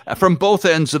people from both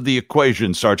ends of the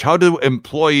equation, Sarge, how do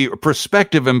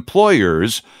prospective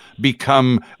employers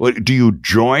become, do you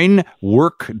join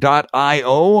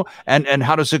work.io? And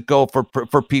how does it go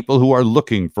for people who are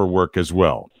looking for work as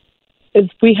well?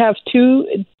 We have two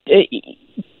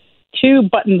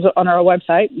buttons on our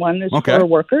website. One is for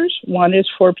workers. One is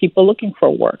for people looking for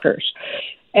workers.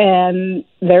 And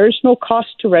there's no cost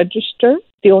to register.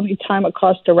 The only time a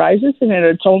cost arises, and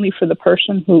it's only for the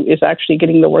person who is actually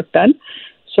getting the work done,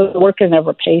 so the worker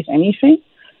never pays anything,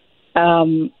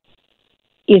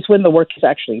 is when the work is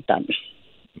actually done.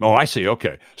 Oh, I see.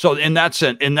 Okay. So in that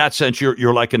sense,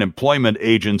 you're like an employment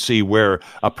agency where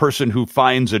a person who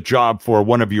finds a job for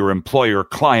one of your employer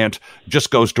client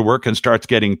just goes to work and starts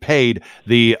getting paid.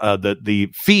 The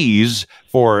fees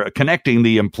for connecting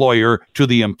the employer to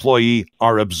the employee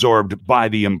are absorbed by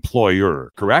the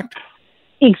employer, correct?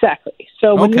 Exactly.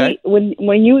 So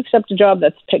when you accept a job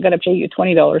that's going to pay you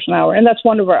 $20 an hour, and that's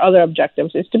one of our other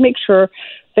objectives, is to make sure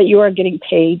that you are getting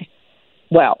paid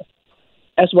well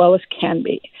as can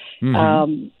be.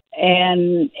 Mm-hmm.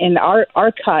 And our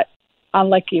cut,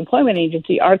 unlike the employment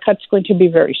agency, our cut's going to be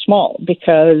very small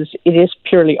because it is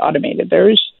purely automated. There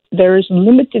is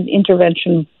limited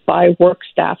intervention by work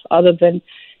staff other than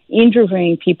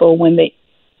interviewing people when they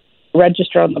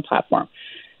register on the platform.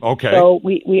 Okay. So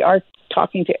we are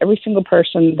talking to every single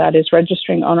person that is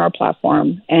registering on our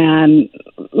platform and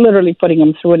literally putting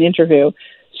them through an interview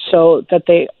so that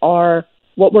they are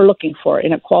what we're looking for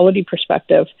in a quality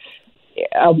perspective,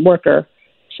 a worker.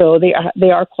 So they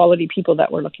are quality people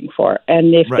that we're looking for.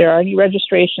 And if there are any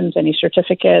registrations, any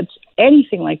certificates,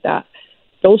 anything like that,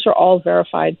 those are all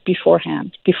verified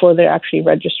beforehand, before they actually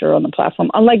register on the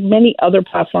platform. Unlike many other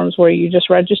platforms where you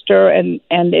just register and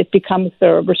it becomes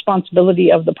the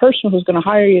responsibility of the person who's going to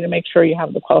hire you to make sure you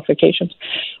have the qualifications,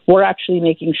 we're actually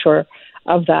making sure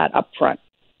of that up front.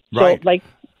 Right. So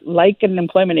like an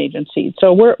employment agency.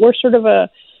 So we're sort of a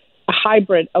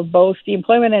hybrid of both the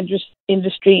employment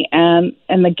industry and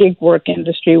the gig work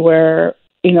industry where,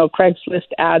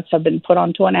 Craigslist ads have been put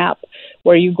onto an app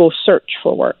where you go search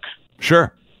for work.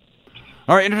 Sure.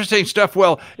 All right, interesting stuff.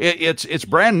 Well, it's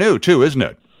brand new too, isn't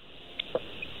it?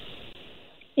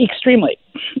 Extremely.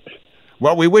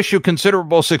 Well, we wish you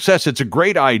considerable success. It's a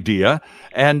great idea,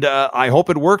 and I hope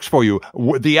it works for you.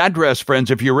 The address,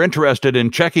 friends, if you're interested in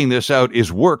checking this out,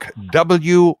 is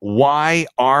WYRK.io.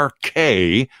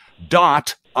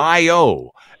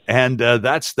 And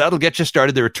that'll get you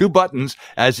started. There are two buttons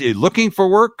as looking for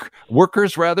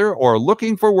workers or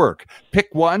looking for work. Pick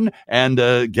one and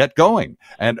get going.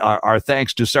 And our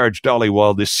thanks to Sarge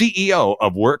Dhaliwal, the CEO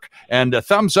of Work, and a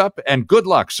thumbs up and good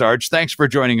luck, Sarge. Thanks for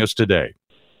joining us today.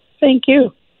 Thank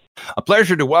you. A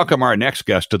pleasure to welcome our next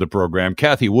guest to the program.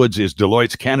 Kathy Woods is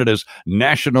Deloitte Canada's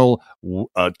national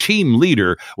team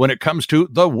leader when it comes to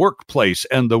the workplace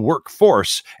and the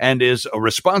workforce, and is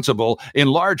responsible in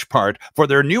large part for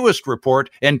their newest report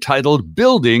entitled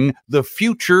Building the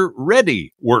Future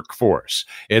Ready Workforce.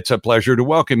 It's a pleasure to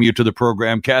welcome you to the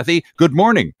program, Kathy. Good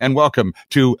morning and welcome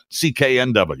to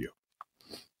CKNW.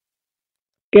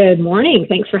 Good morning.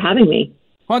 Thanks for having me.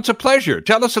 Well, it's a pleasure.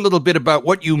 Tell us a little bit about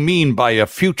what you mean by a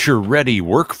future-ready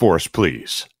workforce,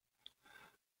 please.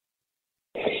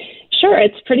 Sure.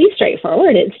 It's pretty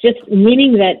straightforward. It's just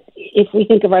meaning that if we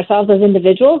think of ourselves as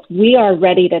individuals, we are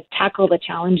ready to tackle the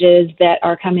challenges that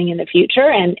are coming in the future.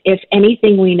 And if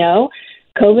anything we know,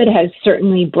 COVID has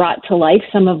certainly brought to life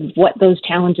some of what those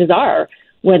challenges are,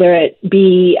 whether it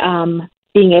be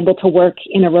being able to work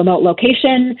in a remote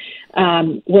location,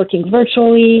 working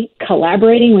virtually,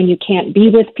 collaborating when you can't be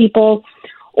with people,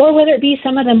 or whether it be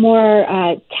some of the more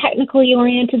technically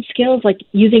oriented skills like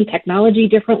using technology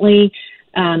differently,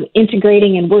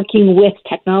 integrating and working with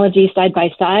technology side by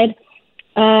side,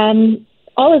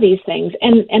 all of these things.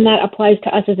 And that applies to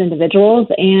us as individuals,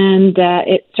 and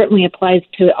it certainly applies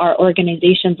to our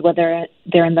organizations, whether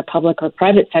they're in the public or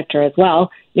private sector as well,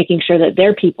 making sure that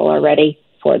their people are ready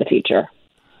for the future.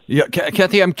 Yeah,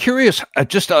 Kathy, I'm curious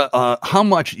just how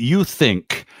much you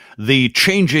think the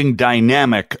changing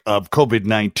dynamic of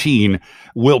COVID-19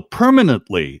 will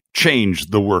permanently change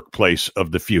the workplace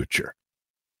of the future.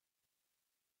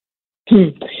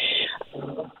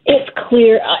 It's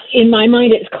clear, in my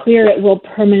mind, it's clear it will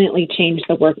permanently change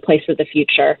the workplace of the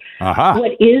future. Uh-huh.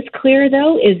 What is clear,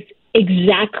 though, is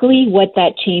exactly what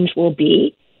that change will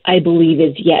be, I believe,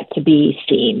 is yet to be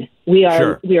seen. We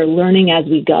are learning as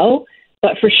we go.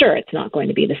 But for sure, it's not going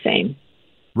to be the same.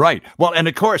 Right. Well, and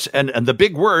of course, and the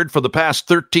big word for the past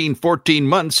 13, 14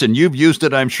 months, and you've used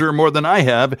it, I'm sure, more than I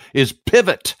have, is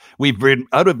pivot. We've been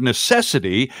out of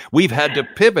necessity. We've had to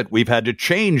pivot. We've had to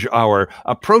change our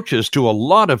approaches to a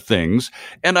lot of things.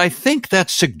 And I think that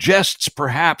suggests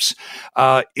perhaps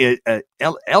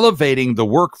elevating the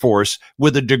workforce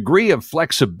with a degree of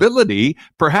flexibility,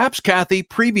 perhaps, Kathy,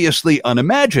 previously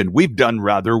unimagined. We've done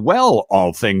rather well,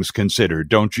 all things considered,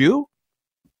 don't you?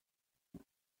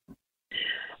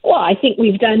 Well, I think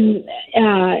we've done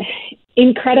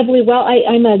incredibly well.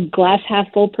 I'm a glass half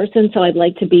full person, so I'd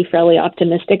like to be fairly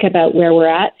optimistic about where we're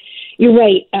at. You're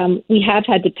right. We have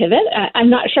had to pivot.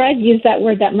 I'm not sure I've used that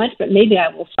word that much, but maybe I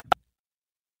will.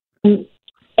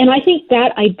 And I think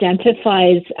that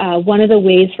identifies one of the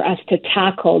ways for us to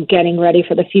tackle getting ready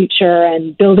for the future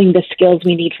and building the skills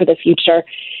we need for the future.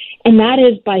 And that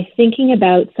is by thinking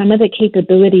about some of the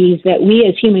capabilities that we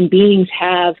as human beings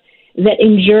have that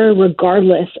endure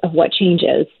regardless of what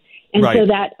changes. And right. So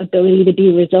that ability to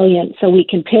be resilient so we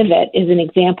can pivot is an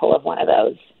example of one of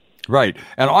those. Right.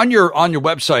 And on your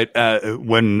website,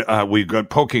 when we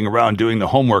got poking around doing the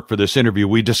homework for this interview,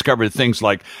 we discovered things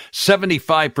like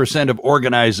 75% of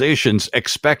organizations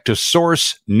expect to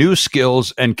source new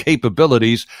skills and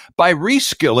capabilities by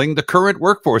reskilling the current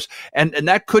workforce. And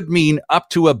that could mean up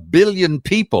to 1 billion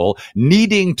people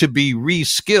needing to be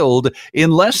reskilled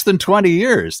in less than 20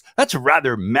 years. That's a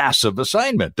rather massive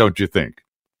assignment, don't you think?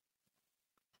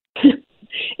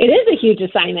 It is a huge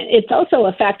assignment. It's also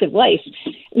a fact of life.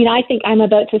 I think I'm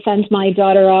about to send my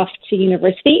daughter off to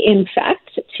university, in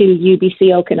fact, to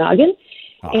UBC Okanagan.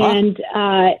 Uh-huh. And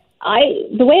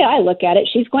the way I look at it,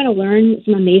 she's going to learn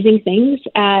some amazing things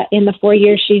in the 4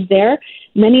 years she's there.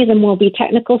 Many of them will be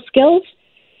technical skills,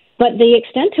 but the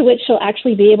extent to which she'll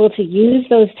actually be able to use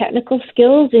those technical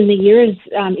skills in the years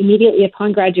immediately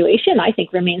upon graduation, I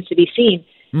think remains to be seen.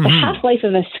 Mm-hmm. The half-life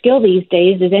of a skill these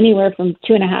days is anywhere from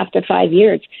 2.5 to 5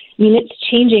 years. It's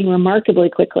changing remarkably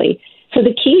quickly. So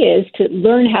the key is to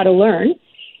learn how to learn,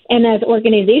 and as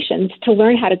organizations, to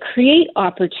learn how to create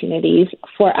opportunities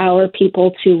for our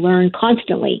people to learn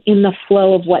constantly in the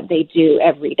flow of what they do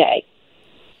every day.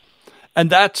 And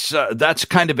that's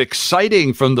kind of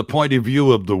exciting from the point of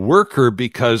view of the worker,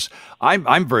 because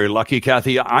I'm very lucky,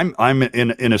 Kathy. I'm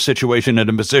in a situation, in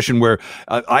a position where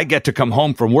I get to come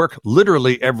home from work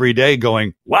literally every day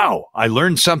going, wow, I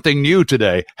learned something new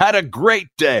today. Had a great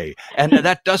day. And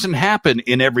that doesn't happen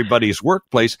in everybody's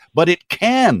workplace, but it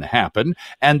can happen.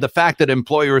 And the fact that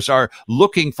employers are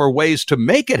looking for ways to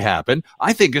make it happen,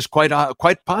 I think is quite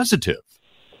positive.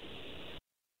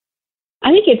 I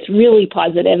think it's really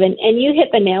positive, and you hit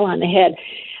the nail on the head.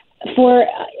 For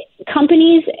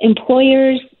companies,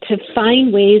 employers to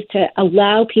find ways to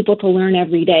allow people to learn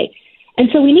every day. And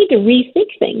so we need to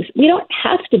rethink things. We don't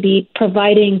have to be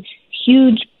providing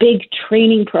huge, big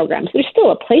training programs. There's still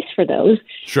a place for those.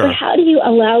 Sure. But how do you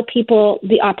allow people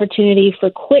the opportunity for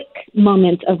quick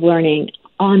moments of learning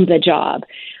on the job?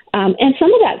 And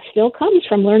some of that still comes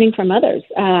from learning from others.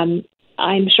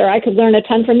 I'm sure I could learn a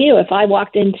ton from you if I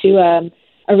walked into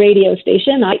a radio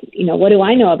station. What do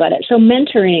I know about it? So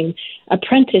mentoring,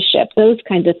 apprenticeship, those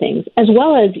kinds of things, as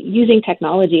well as using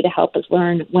technology to help us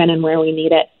learn when and where we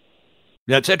need it.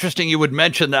 Yeah, it's interesting you would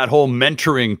mention that whole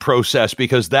mentoring process,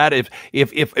 because that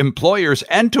if employers,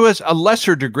 and to a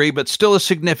lesser degree, but still a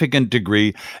significant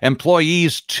degree,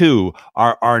 employees too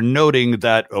are noting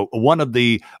that one of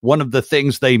the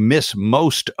things they miss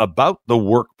most about the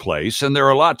workplace, and there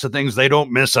are lots of things they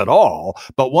don't miss at all,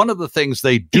 but one of the things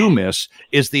they do miss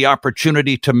is the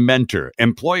opportunity to mentor.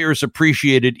 Employers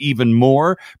appreciate it even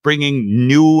more, bringing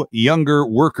new, younger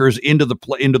workers into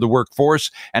the workforce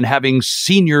and having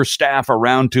senior staff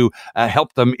around to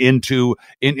help them into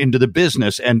the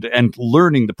business and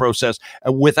learning the process.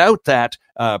 Without that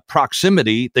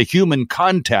proximity, the human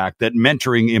contact that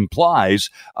mentoring implies,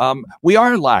 we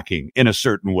are lacking in a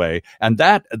certain way. And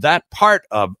that part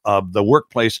of the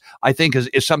workplace, I think,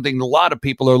 is something a lot of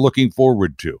people are looking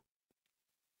forward to.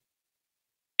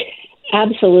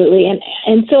 Absolutely.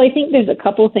 And so I think there's a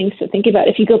couple of things to think about.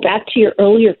 If you go back to your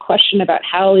earlier question about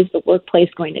how is the workplace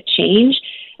going to change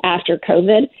after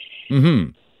COVID,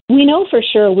 mm-hmm. We know for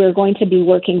sure we're going to be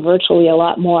working virtually a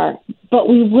lot more, but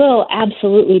we will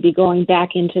absolutely be going back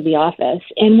into the office.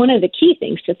 And one of the key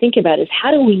things to think about is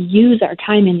how do we use our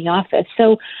time in the office?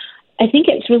 So I think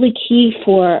it's really key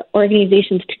for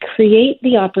organizations to create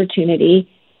the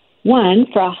opportunity, one,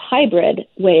 for a hybrid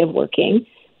way of working,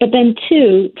 but then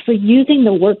two, for using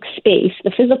the workspace,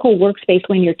 the physical workspace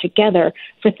when you're together,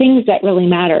 for things that really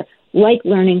matter, like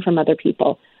learning from other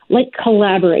people, like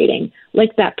collaborating,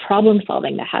 like that problem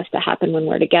solving that has to happen when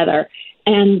we're together.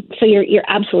 and so you're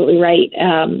absolutely right.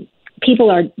 People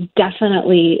are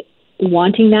definitely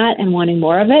wanting that and wanting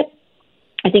more of it.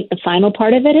 I think the final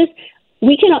part of it is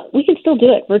we can still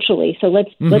do it virtually. So let's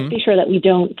be sure that we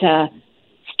don't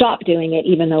stop doing it,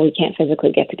 even though we can't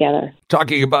physically get together.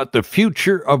 Talking about the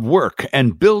future of work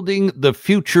and building the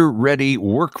future-ready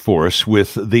workforce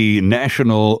with the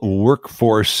National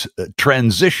Workforce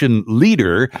Transition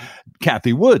Leader,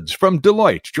 Kathy Woods from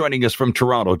Deloitte, joining us from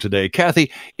Toronto today.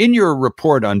 Kathy, in your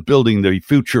report on building the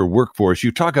future workforce,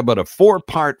 you talk about a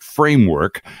 4-part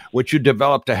framework which you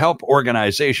developed to help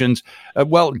organizations,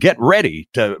 get ready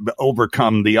to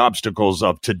overcome the obstacles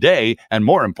of today, and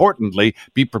more importantly,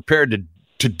 be prepared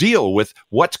to deal with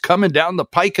what's coming down the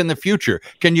pike in the future.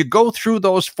 Can you go through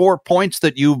those 4 points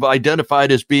that you've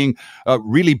identified as being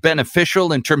really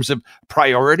beneficial in terms of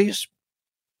priorities?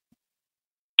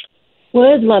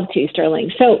 Well, I'd love to,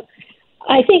 Sterling. So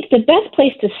I think the best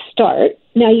place to start,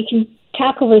 now you can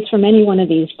tackle this from any one of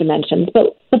these dimensions,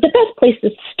 but the best place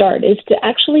to start is to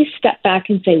actually step back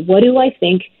and say, what do I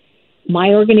think my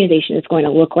organization is going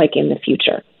to look like in the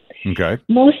future? Okay.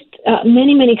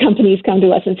 Many companies come to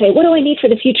us and say, what do I need for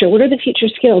the future? What are the future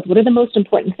skills? What are the most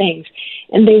important things?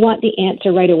 And they want the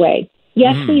answer right away.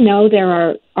 Yes, we know there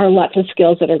are lots of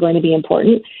skills that are going to be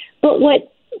important, but what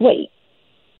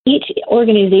each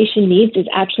organization needs is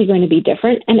actually going to be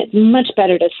different. And it's much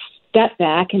better to step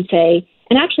back and say,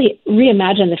 and actually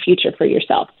reimagine the future for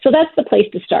yourself. So that's the place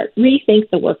to start.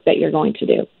 Rethink the work that you're going to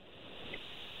do.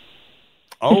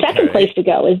 Okay. The second place to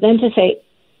go is then to say,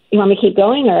 you want me to keep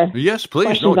going, or yes,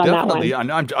 please? No, definitely.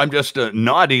 I'm just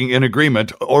nodding in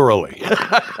agreement orally.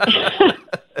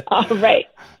 All right,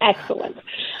 excellent.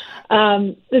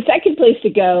 The second place to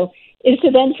go is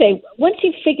to then say, once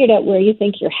you've figured out where you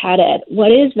think you're headed,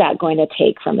 what is that going to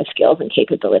take from a skills and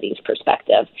capabilities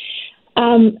perspective,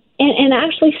 and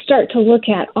actually start to look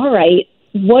at, all right,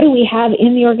 what do we have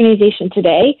in the organization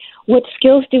today? What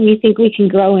skills do we think we can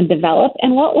grow and develop?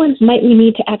 And what ones might we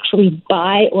need to actually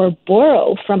buy or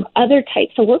borrow from other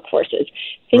types of workforces?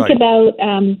 Think about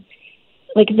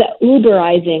like the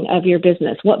Uberizing of your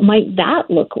business. What might that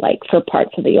look like for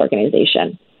parts of the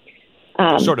organization?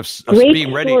 Sort of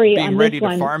being ready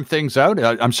to farm things out.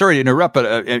 I'm sorry to interrupt,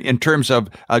 but in terms of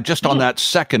just on that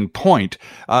second point,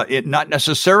 it not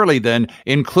necessarily then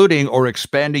including or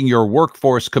expanding your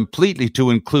workforce completely to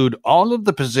include all of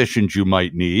the positions you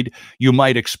might need. You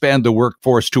might expand the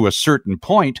workforce to a certain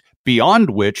point, beyond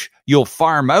which you'll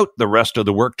farm out the rest of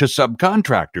the work to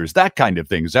subcontractors, that kind of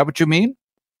thing. Is that what you mean?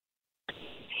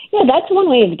 Yeah, that's one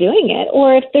way of doing it.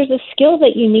 Or if there's a skill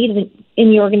that you need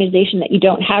in your organization that you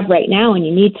don't have right now and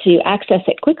you need to access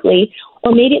it quickly,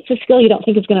 or maybe it's a skill you don't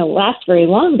think is going to last very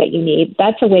long that you need,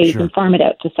 that's a way you can farm it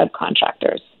out to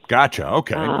subcontractors. Gotcha.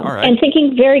 Okay. All right. And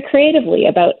thinking very creatively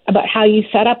about how you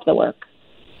set up the work.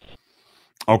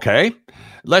 Okay.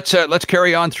 Let's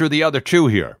carry on through the other two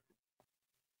here.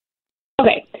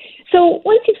 Okay. So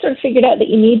once you've sort of figured out that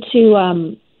you need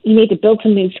to build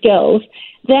some new skills,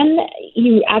 then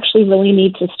you actually really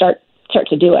need to start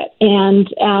to do it.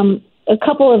 And a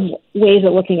couple of ways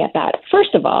of looking at that.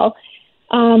 First of all,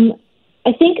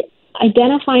 I think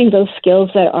identifying those skills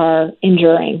that are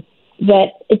enduring,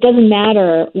 that it doesn't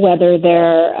matter whether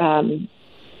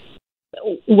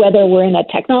whether we're in a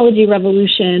technology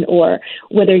revolution or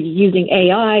whether you're using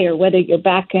AI or whether you're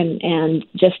back and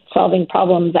just solving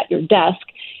problems at your desk.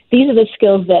 These are the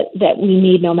skills that we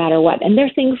need no matter what. And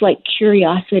they're things like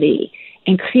curiosity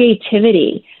and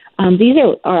creativity. These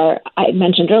are, I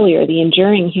mentioned earlier, the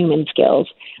enduring human skills.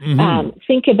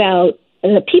 Think about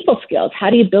the people skills. How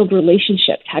do you build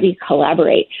relationships? How do you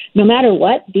collaborate? No matter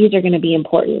what, these are going to be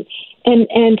important.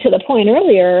 And to the point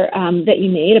earlier that you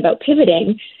made about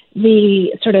pivoting,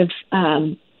 the sort of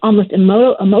almost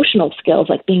emotional skills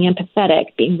like being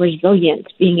empathetic, being resilient,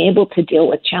 being able to deal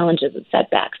with challenges and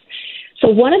setbacks. So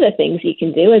one of the things you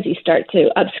can do as you start to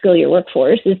upskill your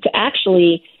workforce is to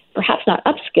actually perhaps not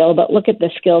upskill, but look at the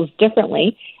skills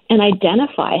differently and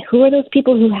identify who are those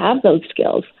people who have those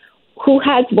skills, who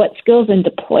has what skills, and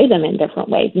deploy them in different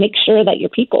ways. Make sure that your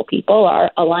people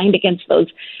are aligned against those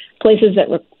places that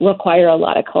require a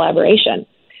lot of collaboration.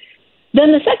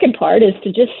 Then the second part is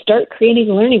to just start creating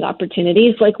learning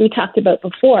opportunities like we talked about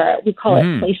before. We call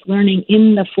it place learning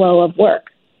in the flow of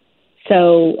work.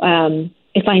 So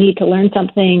if I need to learn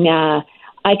something,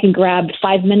 I can grab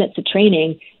 5 minutes of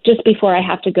training just before I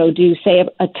have to go do, say,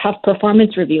 a tough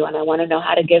performance review and I want to know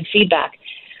how to give feedback.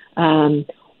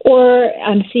 Or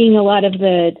I'm seeing a lot of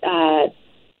the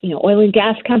oil and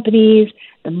gas companies,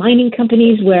 the mining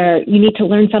companies where you need to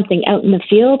learn something out in the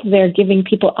field. They're giving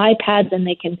people iPads and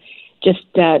they can just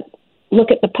look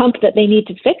at the pump that they need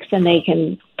to fix and they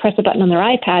can press a button on their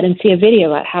iPad and see a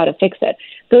video about how to fix it.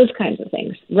 Those kinds of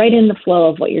things, right in the flow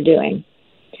of what you're doing.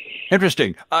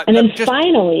 Interesting. And then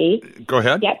finally... Go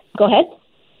ahead. Yeah, go ahead.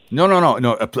 No.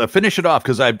 Finish it off,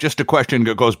 because I have just a question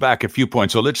that goes back a few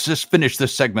points. So let's just finish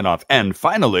this segment off. And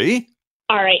finally...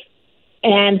 All right.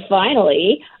 And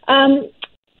finally,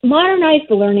 modernize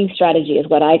the learning strategy is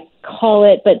what I call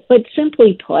it. But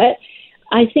simply put,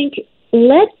 I think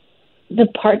let the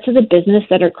parts of the business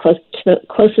that are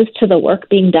closest to the work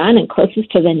being done and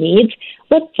closest to the needs,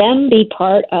 let them be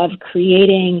part of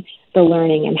creating the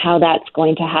learning and how that's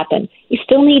going to happen. You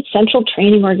still need central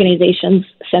training organizations,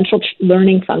 central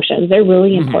learning functions. They're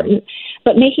really important,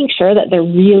 but making sure that they're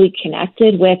really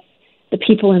connected with the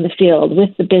people in the field, with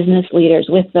the business leaders,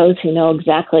 with those who know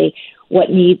exactly what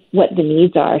the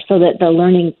needs are, so that the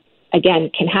learning, again,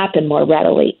 can happen more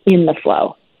readily in the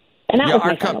flow. And that was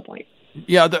my final point.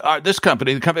 Yeah, this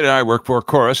company, the company that I work for,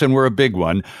 Chorus, and we're a big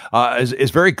one, is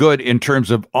very good in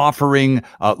terms of offering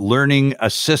learning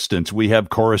assistance. We have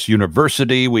Chorus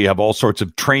University. We have all sorts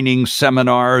of training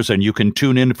seminars, and you can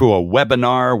tune in for a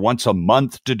webinar once a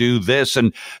month to do this.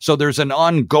 And so there's an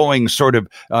ongoing sort of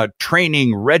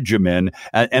training regimen.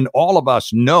 And all of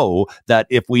us know that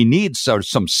if we need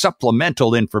some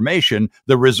supplemental information,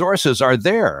 the resources are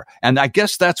there. And I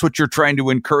guess that's what you're trying to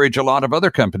encourage a lot of other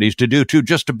companies to do, too,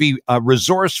 just to be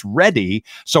resource ready.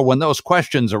 So when those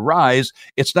questions arise,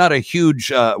 it's not a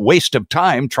huge waste of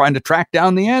time trying to track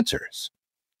down the answers.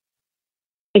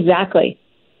 Exactly.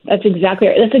 That's exactly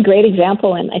right. That's a great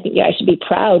example. And I think I should be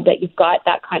proud that you've got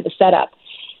that kind of setup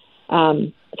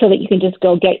so that you can just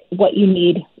go get what you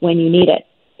need when you need it.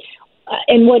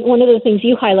 And one of the things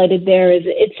you highlighted there is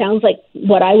it sounds like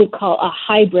what I would call a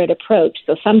hybrid approach.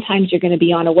 So sometimes you're going to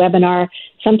be on a webinar.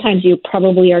 Sometimes you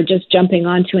probably are just jumping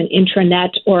onto an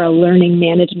intranet or a learning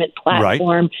management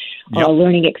platform or a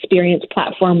learning experience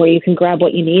platform where you can grab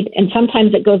what you need. And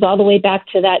sometimes it goes all the way back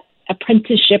to that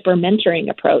apprenticeship or mentoring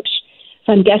approach.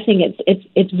 So I'm guessing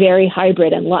it's very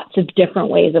hybrid and lots of different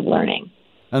ways of learning.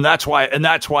 And that's why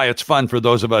it's fun for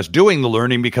those of us doing the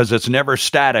learning, because it's never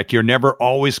static. You're never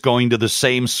always going to the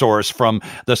same source from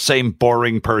the same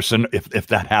boring person, if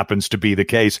that happens to be the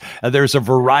case. There's a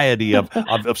variety of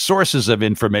sources of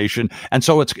information. And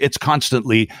so it's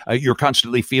constantly, you're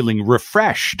constantly feeling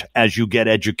refreshed as you get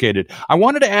educated. I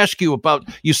wanted to ask you about,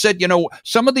 you said,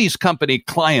 some of these company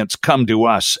clients come to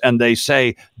us and they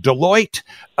say, Deloitte,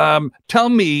 tell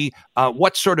me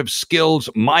what sort of skills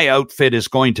my outfit is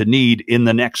going to need in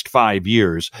the next 5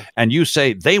 years. And you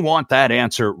say they want that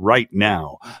answer right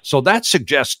now. So that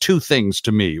suggests two things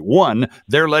to me. One,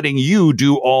 they're letting you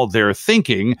do all their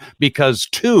thinking, because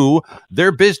two,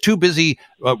 they're too busy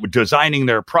designing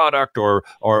their product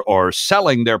or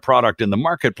selling their product in the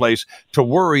marketplace to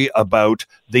worry about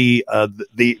the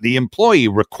employee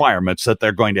requirements that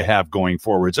they're going to have going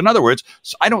forwards. In other words,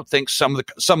 I don't think some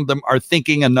of them are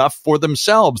thinking enough for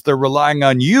themselves. They're relying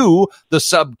on you, the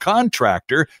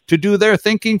subcontractor, to do their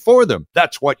thinking for them.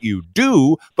 That's what you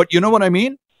do, but you know what I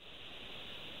mean?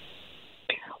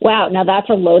 Wow, now that's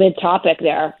a loaded topic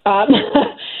there.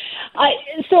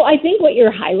 So I think what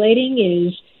you're highlighting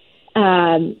is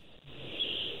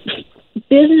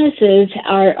businesses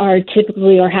are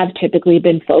typically or have typically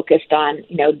been focused on,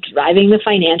 driving the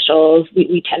financials.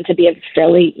 We tend to be a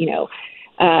fairly,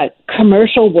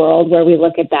 commercial world where we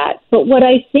look at that. But what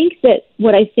I think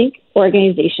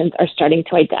organizations are starting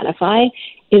to identify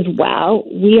is, wow,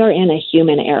 we are in a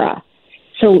human era.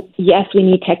 So yes, we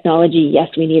need technology. Yes,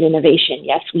 we need innovation.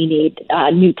 Yes, we need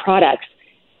new products.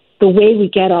 The way we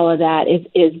get all of that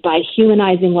is by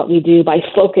humanizing what we do, by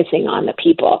focusing on the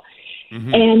people.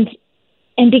 Mm-hmm.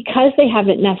 And because they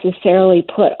haven't necessarily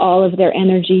put all of their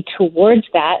energy towards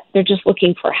that, they're just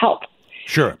looking for help.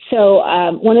 Sure. So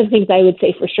one of the things I would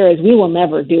say for sure is we will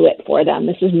never do it for them.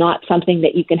 This is not something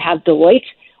that you can have Deloitte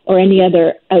or any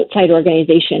other outside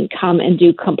organization come and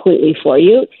do completely for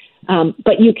you.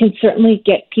 But you can certainly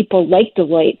get people like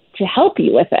Deloitte to help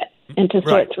you with it and to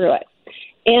sort through it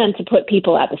and to put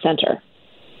people at the center.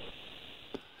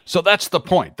 So that's the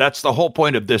point. That's the whole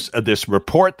point of this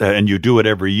report, and you do it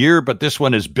every year. But this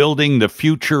one is Building the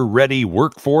Future-Ready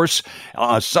Workforce,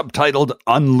 subtitled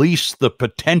Unleash the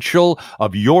Potential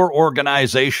of Your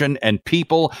Organization and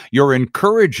People. You're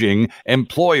encouraging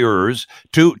employers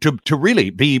to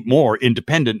really be more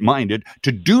independent-minded,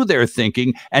 to do their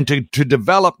thinking, and to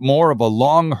develop more of a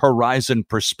long-horizon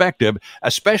perspective,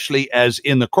 especially as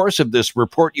in the course of this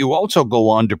report, you also go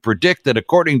on to predict that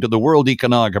according to the World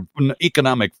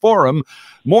Economic Forum,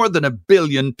 more than 1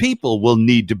 billion people will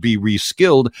need to be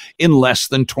reskilled in less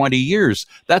than 20 years.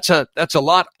 That's a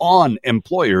lot on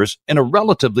employers in a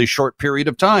relatively short period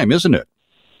of time, isn't it?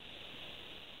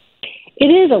 It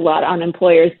is a lot on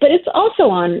employers, but it's also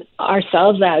on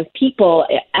ourselves as people,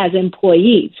 as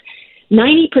employees.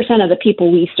 90% of the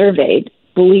people we surveyed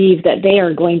believe that they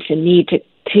are going to need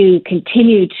to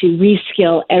continue to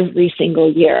reskill every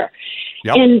single year.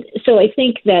 Yep. And so I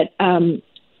think that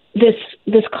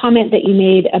this comment that you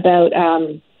made about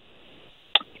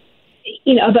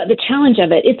about the challenge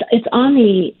of it, it's on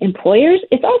the employers.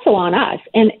 It's also on us,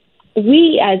 and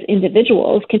we as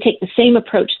individuals can take the same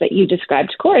approach that you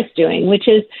described Chorus doing, which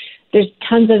is there's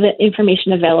tons of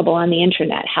information available on the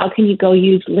internet. How can you go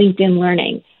use LinkedIn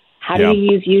Learning? How do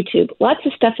you use YouTube? Lots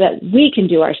of stuff that we can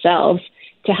do ourselves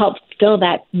to help fill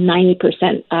that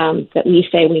 90% that we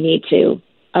say we need to,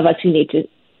 of us who need to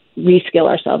reskill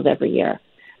ourselves every year.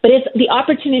 But the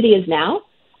opportunity is now.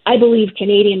 I believe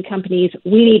Canadian companies,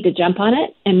 we need to jump on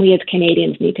it, and we as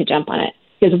Canadians need to jump on it,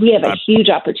 because we have a huge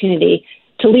opportunity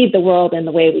to lead the world in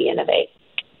the way we innovate.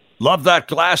 Love that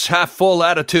glass half full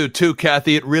attitude too,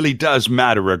 Kathy. It really does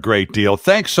matter a great deal.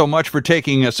 Thanks so much for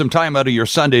taking some time out of your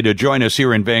Sunday to join us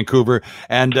here in Vancouver.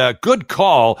 And good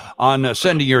call on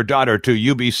sending your daughter to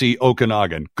UBC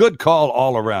Okanagan. Good call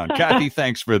all around. Kathy,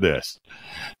 thanks for this.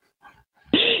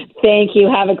 Thank you.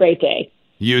 Have a great day.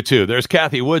 You too. There's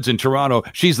Kathy Woods in Toronto.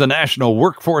 She's the National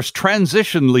Workforce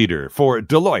Transition Leader for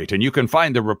Deloitte. And you can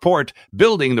find the report,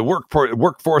 Building the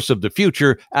Workforce of the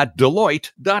Future, at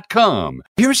Deloitte.com.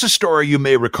 Here's a story you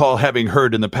may recall having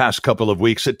heard in the past couple of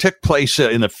weeks. It took place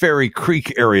in the Fairy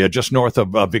Creek area, just north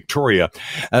of Victoria.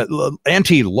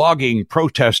 Anti-logging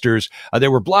protesters, they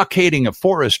were blockading a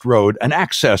forest road, an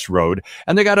access road,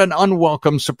 and they got an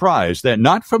unwelcome surprise. That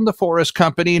not from the forest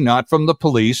company, not from the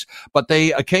police, but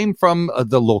they came from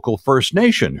the local First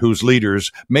Nation, whose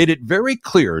leaders made it very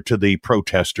clear to the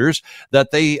protesters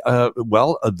that they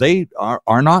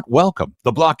are not welcome.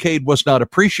 The blockade was not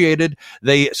appreciated.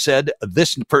 They said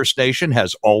this First Nation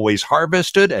has always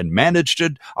harvested and managed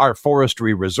our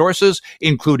forestry resources,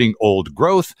 including old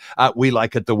growth. We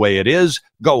like it the way it is.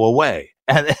 Go away.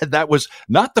 And that was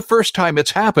not the first time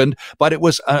it's happened, but it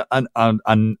was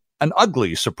an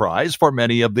ugly surprise for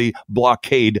many of the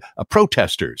blockade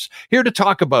protesters. Here to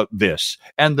talk about this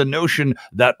and the notion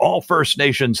that all First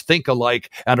Nations think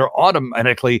alike and are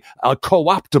automatically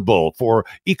co-optable for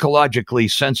ecologically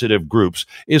sensitive groups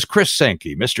is Chris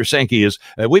Sankey. Mr. Sankey is,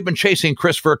 we've been chasing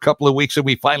Chris for a couple of weeks and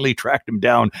we finally tracked him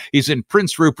down. He's in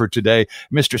Prince Rupert today.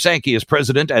 Mr. Sankey is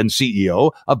president and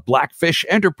CEO of Blackfish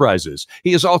Enterprises.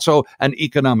 He is also an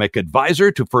economic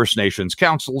advisor to First Nations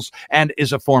councils and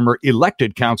is a former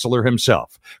elected councillor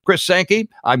himself. Chris Sankey,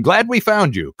 I'm glad we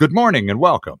found you. Good morning and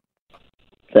welcome.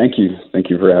 Thank you. Thank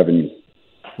you for having me.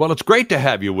 Well, it's great to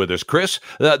have you with us, Chris.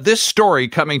 This story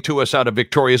coming to us out of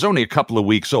Victoria is only a couple of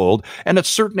weeks old, and it's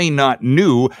certainly not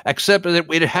new, except that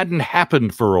it hadn't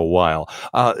happened for a while.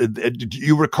 Do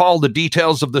you recall the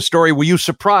details of the story? Were you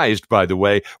surprised, by the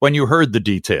way, when you heard the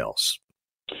details?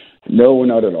 No,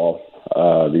 not at all.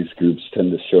 These groups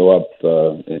tend to show up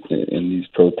in these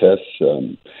protests.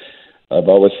 I've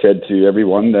always said to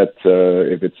everyone that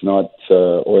if it's not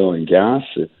oil and gas,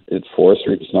 it's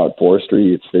forestry. If it's not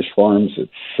forestry, it's fish farms.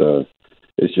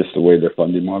 It's just the way their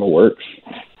funding model works.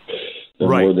 The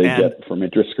more they get from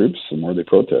interest groups, the more they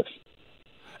protest.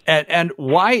 And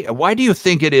why do you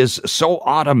think it is so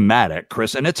automatic,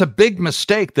 Chris? And it's a big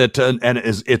mistake that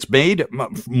it's made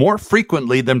more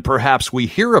frequently than perhaps we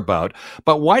hear about.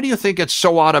 But why do you think it's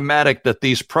so automatic that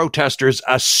these protesters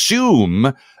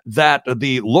assume that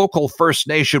the local First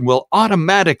Nation will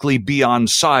automatically be on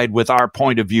side with our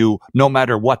point of view, no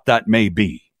matter what that may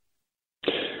be?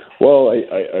 Well,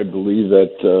 I believe that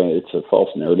it's a false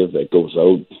narrative that goes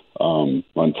out.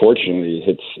 Unfortunately,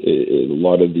 a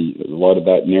lot of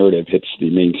that narrative hits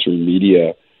the mainstream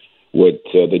media. What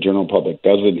the general public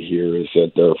doesn't hear is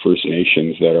that there are First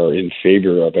Nations that are in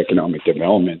favor of economic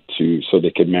development so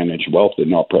they can manage wealth and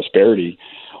not prosperity.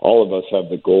 All of us have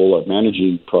the goal of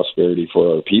managing prosperity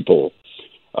for our people.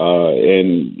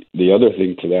 And the other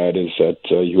thing to that is that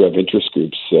you have interest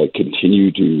groups that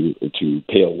continue to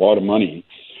pay a lot of money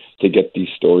to get these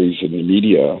stories in the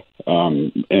media.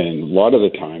 And a lot of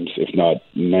the times, if not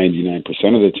 99%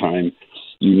 of the time,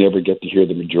 you never get to hear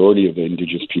the majority of the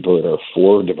Indigenous people that are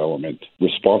for development,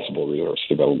 responsible resource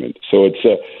development. So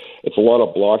it's a lot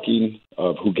of blocking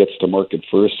of who gets to market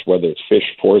first, whether it's fish,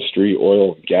 forestry,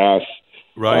 oil, gas.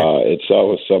 Right. It's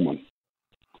always someone.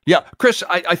 Yeah, Chris,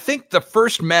 I think the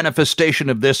first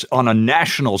manifestation of this on a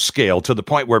national scale, to the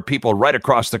point where people right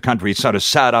across the country sort of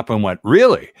sat up and went,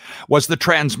 really, was the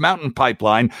Trans Mountain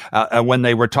Pipeline when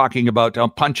they were talking about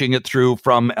punching it through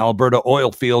from Alberta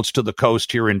oil fields to the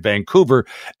coast here in Vancouver.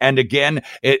 And again,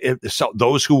 so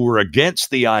those who were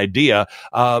against the idea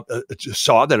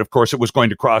saw that, of course, it was going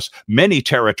to cross many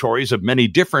territories of many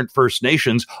different First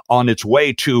Nations on its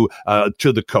way to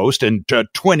the coast and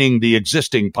twinning the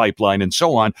existing pipeline and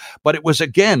so on. But it was,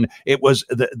 again,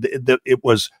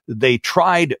 they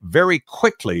tried very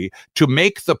quickly to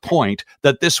make the point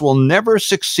that this will never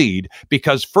succeed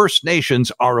because First Nations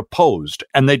are opposed.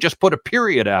 And they just put a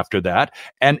period after that.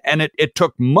 And it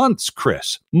took months,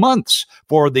 Chris, months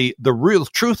for the real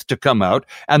truth to come out.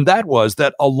 And that was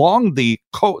that along the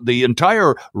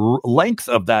entire length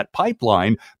of that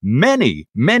pipeline, many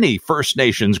First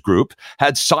Nations groups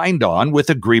had signed on with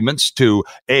agreements to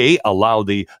allow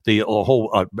the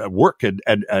whole work and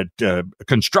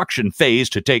construction phase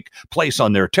to take place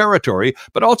on their territory,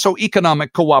 but also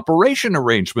economic cooperation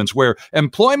arrangements where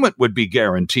employment would be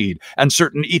guaranteed and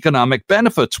certain economic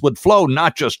benefits would flow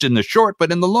not just in the short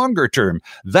but in the longer term.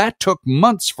 That took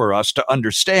months for us to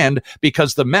understand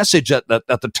because the message at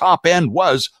the top end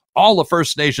was all the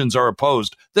First Nations are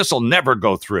opposed. This will never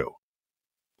go through.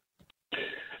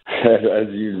 As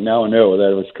you now know,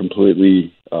 that was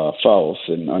completely false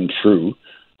and untrue.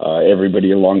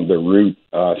 Everybody along the route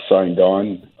signed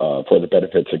on for the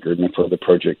benefits agreement for the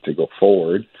project to go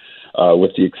forward,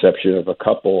 with the exception of a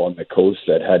couple on the coast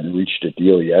that hadn't reached a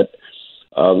deal yet.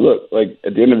 Look, like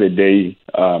at the end of the day,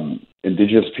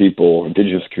 Indigenous people,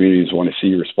 Indigenous communities want to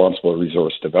see responsible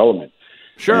resource development.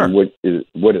 Sure. And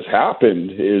what has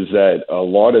happened is that a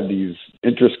lot of these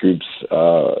interest groups,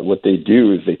 what they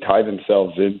do is they tie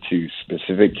themselves into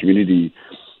specific community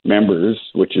members,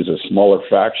 which is a smaller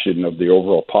fraction of the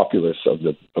overall populace of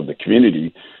the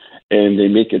community, and they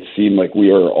make it seem like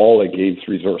we are all against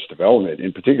resource development,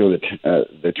 in particular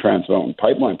the Trans Mountain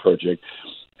Pipeline project.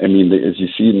 I mean, as you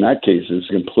see in that case, it's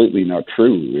completely not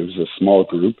true. It was a small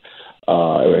group.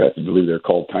 I believe they're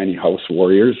called Tiny House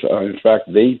Warriors. In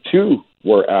fact, they too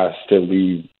were asked to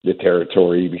leave the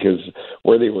territory because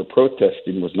where they were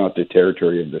protesting was not the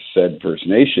territory of the said First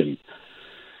Nation.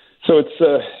 So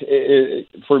it's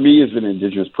for me as an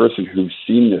Indigenous person who's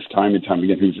seen this time and time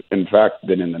again, who's in fact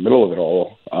been in the middle of it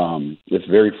all, it's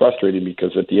very frustrating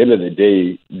because at the end of the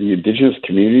day, the Indigenous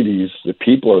communities, the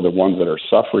people are the ones that are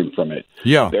suffering from it.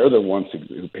 Yeah, they're the ones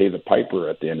who pay the piper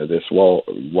at the end of this. While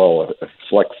a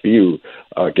select few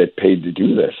get paid to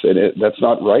do this, and that's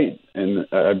not right. And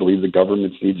I believe the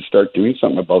governments need to start doing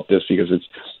something about this because it's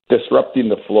disrupting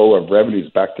the flow of revenues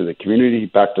back to the community,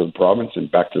 back to the province, and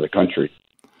back to the country.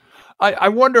 I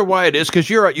wonder why it is, because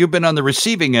you've been on the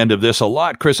receiving end of this a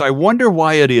lot, Chris. I wonder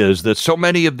why it is that so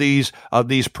many of these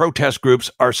protest groups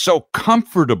are so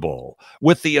comfortable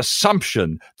with the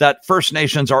assumption that First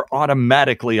Nations are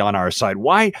automatically on our side.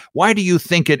 Why do you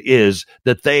think it is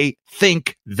that they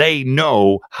think they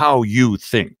know how you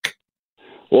think?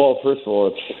 Well, first of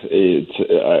all,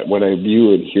 it's when I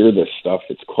view and hear this stuff,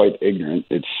 it's quite ignorant.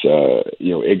 It's I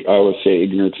always say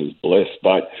ignorance is bliss.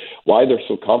 But why they're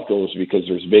so comfortable is because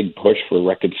there's a big push for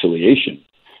reconciliation,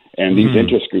 and these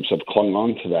interest groups have clung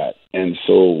on to that. And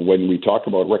so when we talk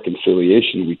about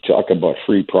reconciliation, we talk about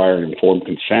free, prior, and informed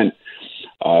consent.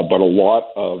 But a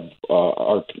lot of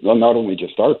not only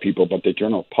just our people, but the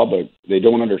general public, they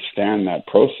don't understand that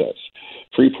process.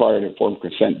 Free, prior, and informed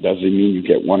consent doesn't mean you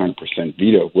get 100%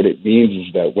 veto. What it means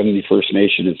is that when the First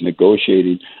Nation is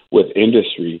negotiating with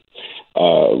industry,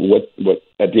 what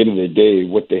at the end of the day,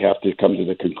 what they have to come to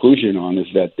the conclusion on is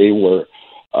that they were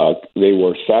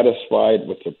satisfied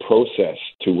with the process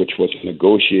to which was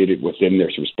negotiated within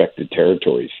their respective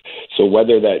territories. So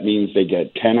whether that means they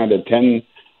get 10 out of 10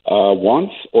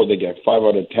 once, or they get 5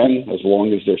 out of 10, as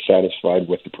long as they're satisfied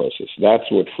with the process. That's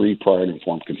what free, prior, and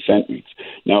informed consent means.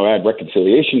 Now, add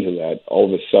reconciliation to that, all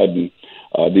of a sudden,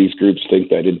 these groups think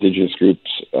that Indigenous groups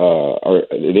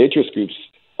the interest groups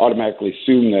automatically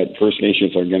assume that First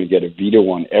Nations are going to get a veto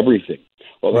on everything.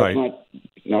 Well, that's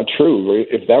not true.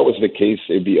 If that was the case,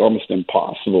 it'd be almost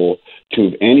impossible to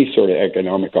have any sort of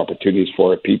economic opportunities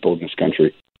for our people in this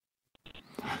country.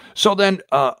 So then,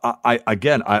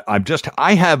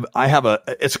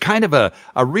 it's kind of a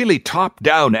really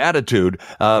top-down attitude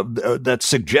that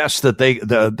suggests that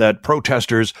that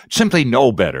protesters simply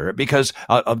know better because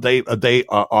they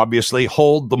obviously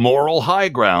hold the moral high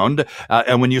ground,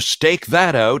 and when you stake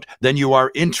that out, then you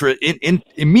are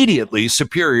immediately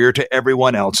superior to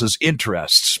everyone else's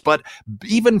interests. But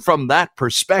even from that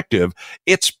perspective,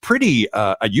 it's pretty,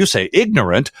 you say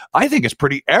ignorant, I think it's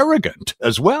pretty arrogant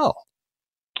as well.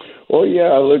 Well,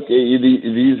 yeah, look,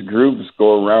 these groups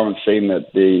go around saying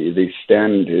that they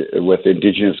stand with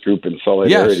Indigenous group in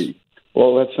solidarity. Yes.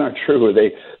 Well, that's not true.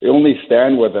 They only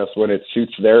stand with us when it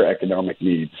suits their economic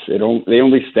needs. They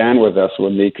only stand with us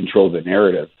when they control the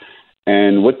narrative.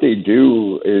 And what they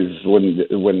do is when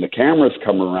the cameras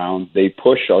come around, they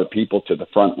push our people to the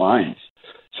front lines.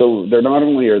 So they're not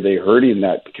only are they hurting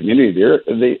that community,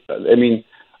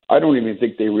 I don't even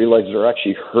think they realize they're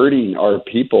actually hurting our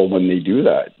people when they do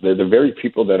that. They're the very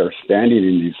people that are standing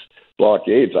in these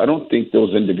blockades. I don't think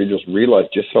those individuals realize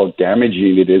just how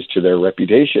damaging it is to their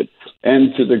reputation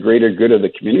and to the greater good of the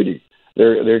community.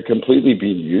 They're completely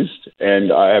being used,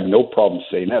 and I have no problem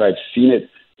saying that. I've seen it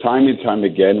time and time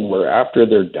again where after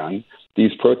they're done,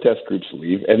 these protest groups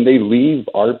leave, and they leave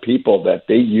our people that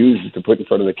they use to put in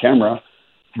front of the camera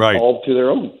all to their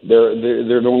own.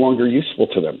 They're no longer useful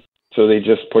to them. So they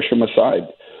just push them aside.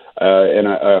 And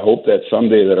I hope that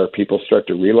someday that our people start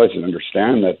to realize and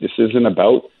understand that this isn't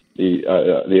about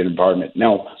the environment.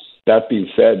 Now, that being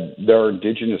said, there are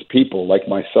Indigenous people like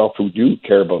myself who do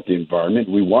care about the environment.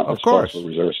 We want responsible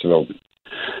resource development.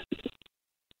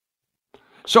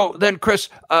 So then, Chris,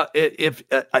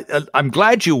 I'm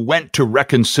glad you went to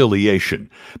reconciliation,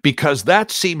 because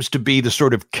that seems to be the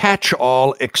sort of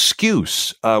catch-all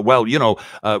excuse.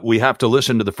 We have to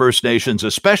listen to the First Nations,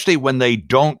 especially when they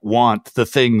don't want the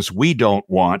things we don't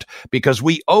want, because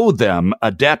we owe them a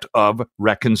debt of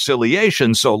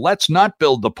reconciliation. So let's not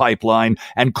build the pipeline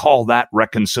and call that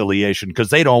reconciliation, because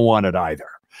they don't want it either.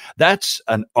 That's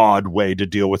an odd way to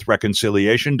deal with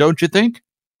reconciliation, don't you think?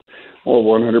 Well,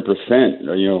 100%.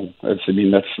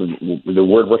 That's the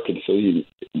word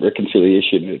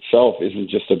reconciliation itself isn't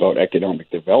just about economic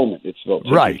development. It's about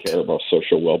taking care of our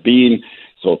social well-being.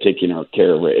 It's about taking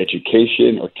care of our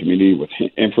education, our community with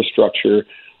infrastructure,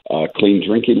 clean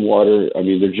drinking water. I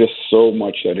mean, there's just so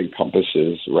much that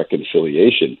encompasses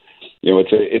reconciliation.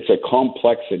 It's a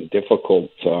complex and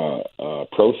difficult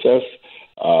process.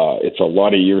 It's a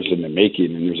lot of years in the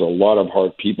making, and there's a lot of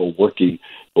hard people working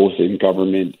both in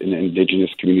government and Indigenous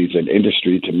communities and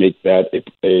industry to make that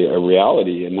a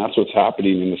reality. And that's what's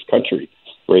happening in this country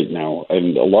right now.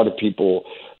 And a lot of people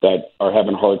that are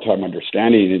having a hard time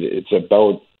understanding it, it's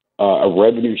about a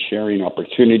revenue sharing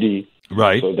opportunity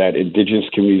so that Indigenous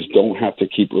communities don't have to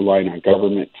keep relying on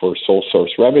government for sole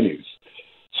source revenues.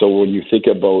 So when you think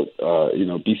about,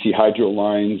 BC Hydro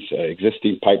lines,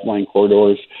 existing pipeline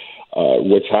corridors,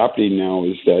 what's happening now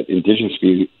is that Indigenous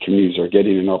communities are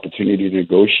getting an opportunity to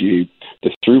negotiate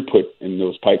the throughput in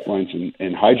those pipelines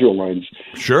and hydro lines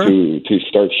to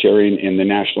start sharing in the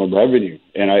national revenue.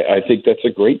 And I think that's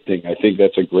a great thing. I think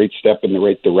that's a great step in the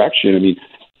right direction. I mean,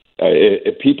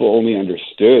 if people only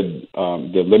understood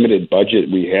the limited budget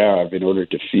we have in order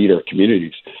to feed our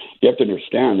communities, you have to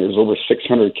understand there's over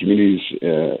 600 communities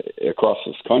across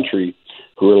this country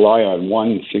who rely on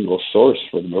one single source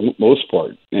for the most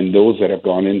part. And those that have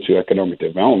gone into economic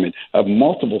development have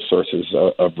multiple sources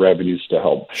of revenues to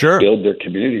help build their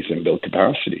communities and build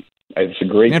capacity. It's a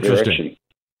great direction.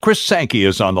 Chris Sankey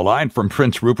is on the line from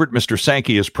Prince Rupert. Mr.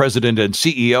 Sankey is president and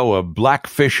CEO of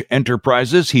Blackfish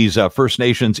Enterprises. He's a First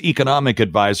Nations economic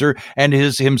advisor and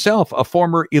is himself a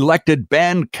former elected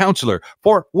band councillor.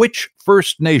 For which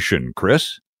First Nation,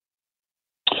 Chris?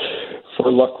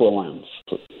 For Luk'walams.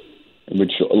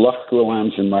 Which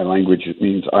Luk'walams in my language, it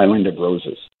means Island of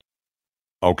Roses.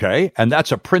 Okay, and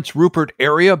that's a Prince Rupert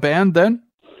area band then?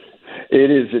 It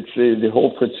is. It's the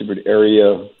whole Prince Rupert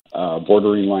area,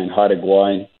 bordering line Haida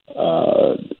Gwaii,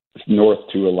 north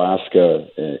to Alaska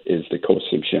is the Coast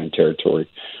Tsimshian territory,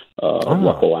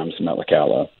 Luk'walams,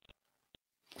 Metlakatla.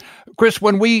 Chris,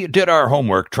 when we did our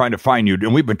homework trying to find you,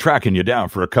 and we've been tracking you down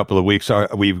for a couple of weeks,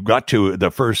 we've got to the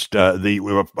first,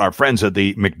 our friends at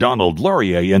the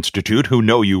Macdonald-Laurier Institute, who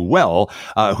know you well,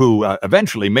 who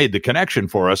eventually made the connection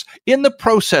for us. In the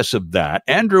process of that,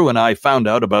 Andrew and I found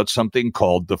out about something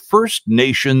called the First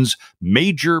Nations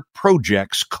Major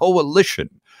Projects Coalition.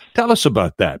 Tell us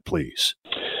about that, please.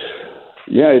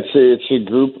 Yeah, it's a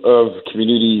group of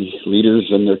community leaders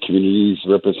and their communities'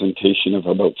 representation of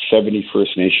about 70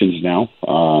 First Nations now.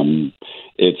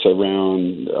 It's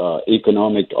around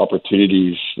economic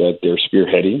opportunities that they're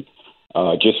spearheading.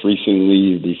 Just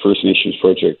recently, the First Nations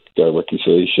Project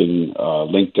Reconciliation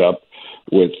linked up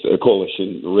with a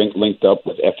coalition linked up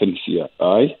with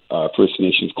FNCI, First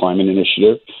Nations Climate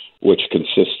Initiative, which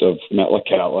consists of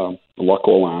Metlakatla,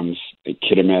 Luk'walams,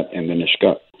 Kitimat, and the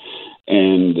Nisga'a.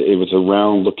 And it was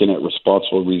around looking at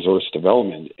responsible resource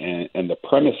development. And the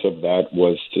premise of that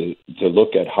was to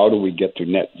look at how do we get to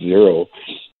net zero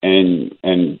and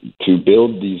to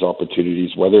build these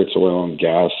opportunities, whether it's oil and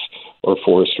gas or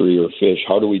forestry or fish,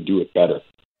 how do we do it better?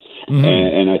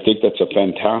 And I think that's a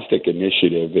fantastic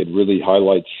initiative. It really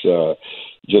highlights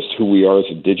just who we are as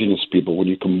Indigenous people. When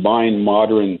you combine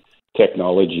modern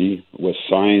technology with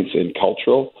science and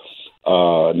cultural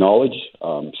knowledge,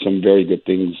 some very good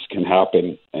things can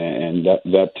happen. And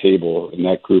that table and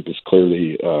that group is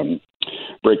clearly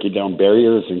breaking down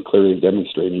barriers and clearly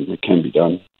demonstrating it can be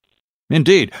done.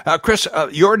 Indeed. Chris,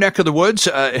 your neck of the woods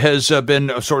has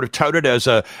been sort of touted as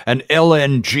an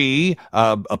LNG,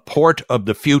 a port of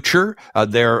the future.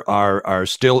 There are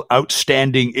still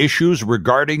outstanding issues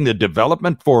regarding the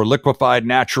development for liquefied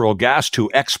natural gas to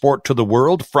export to the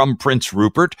world from Prince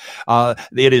Rupert.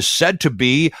 It is said to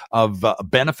be of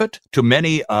benefit to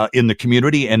many in the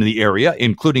community and the area,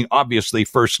 including obviously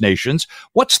First Nations.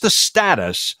 What's the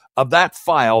status of that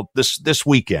file this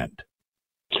weekend?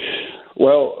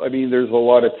 Well, I mean, there's a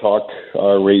lot of talk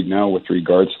right now with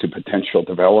regards to potential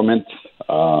development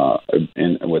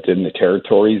within the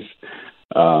territories.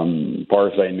 As far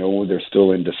as I know, they're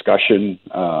still in discussion,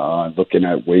 looking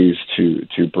at ways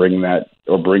to bring that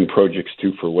or bring projects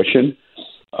to fruition.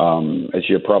 As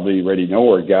you probably already know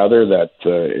or gather, that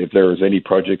if there is any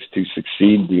projects to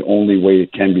succeed, the only way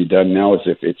it can be done now is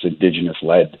if it's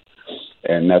Indigenous-led,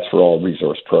 and that's for all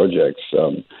resource projects.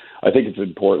 I think it's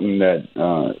important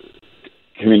that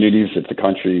communities, if the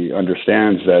country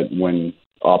understands that when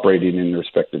operating in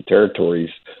respective territories,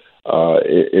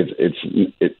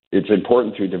 it's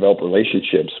important to develop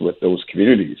relationships with those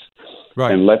communities,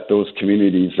 right, and let those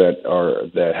communities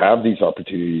that have these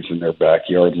opportunities in their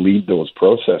backyard lead those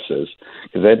processes.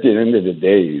 Because at the end of the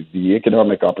day, the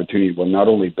economic opportunity will not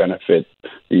only benefit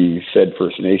the said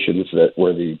First Nations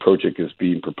where the project is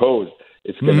being proposed.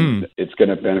 It's going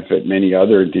to benefit many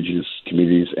other Indigenous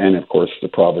communities and, of course, the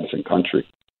province and country.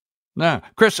 Now,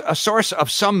 Chris, a source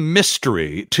of some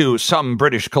mystery to some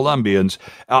British Columbians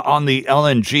on the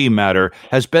LNG matter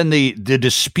has been the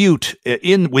dispute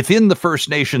within the First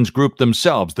Nations group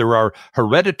themselves. There are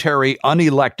hereditary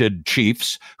unelected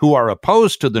chiefs who are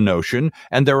opposed to the notion,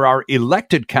 and there are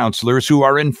elected councillors who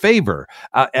are in favor.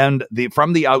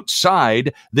 From the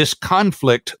outside, this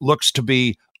conflict looks to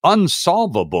be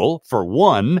unsolvable for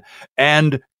one,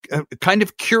 and kind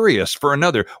of curious for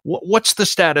another. What's the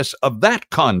status of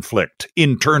that conflict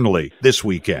internally this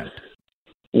weekend?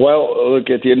 Well,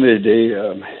 look, at the end of the day,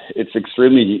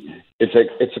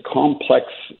 it's a complex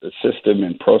system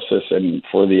and process, and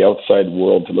for the outside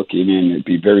world looking in, it'd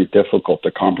be very difficult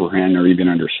to comprehend or even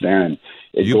understand.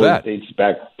 It dates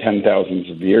back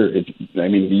 10,000s of years.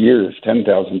 Ten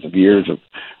thousands of years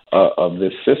of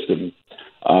this system.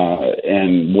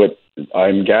 And what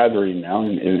I'm gathering now,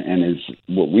 and is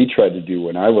what we tried to do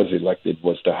when I was elected,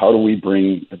 was how do we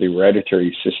bring the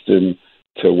hereditary system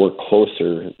to work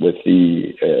closer with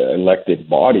the elected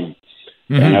body.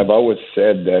 Mm-hmm. And I've always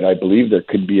said that I believe there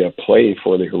could be a play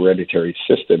for the hereditary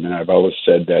system, and I've always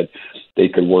said that they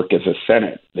could work as a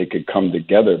Senate. They could come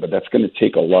together, but that's going to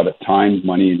take a lot of time,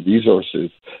 money, and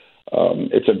resources.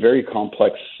 It's a very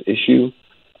complex issue.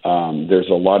 There's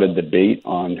a lot of debate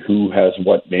on who has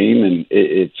what name, and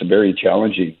it's very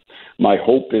challenging. My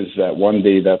hope is that one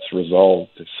day that's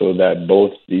resolved so that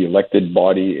both the elected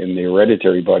body and the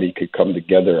hereditary body could come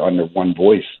together under one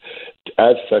voice.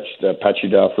 As such, the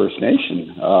Pacheedaht First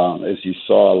Nation, as you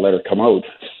saw a letter come out,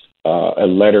 a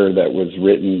letter that was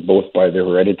written both by the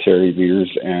hereditary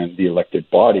leaders and the elected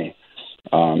body.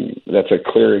 That's a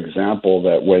clear example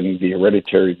that when the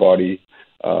hereditary body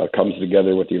comes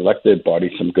together with the elected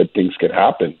body, some good things could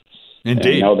happen.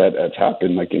 Indeed. And now that that's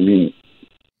happened,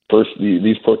 first,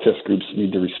 these protest groups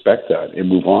need to respect that and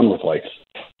move on with life.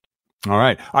 All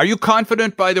right. Are you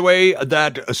confident, by the way,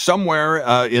 that somewhere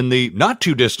in the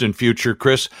not-too-distant future,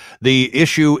 Chris, the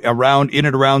issue around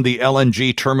the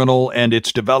LNG terminal and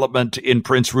its development in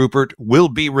Prince Rupert will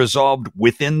be resolved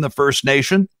within the First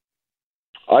Nation?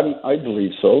 I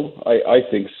believe so. I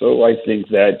think so. I think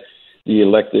that the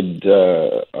elected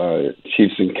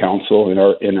chiefs and council, in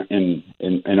our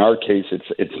case,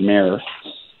 it's mayor,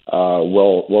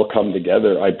 will come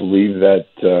together. I believe that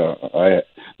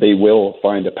they will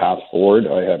find a path forward.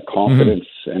 I have confidence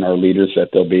in our leaders that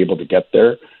they'll be able to get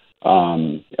there.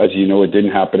 As you know, it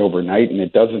didn't happen overnight, and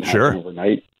it doesn't happen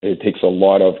overnight. It takes a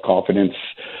lot of confidence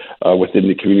within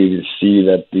the community to see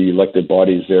that the elected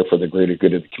body is there for the greater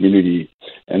good of the community,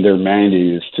 and their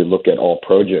mandate is to look at all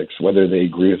projects, whether they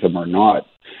agree with them or not.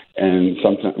 And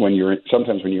sometimes when you're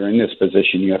in this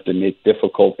position, you have to make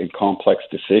difficult and complex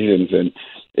decisions, and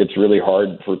it's really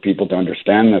hard for people to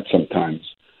understand that sometimes.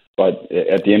 But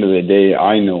at the end of the day,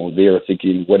 I know they are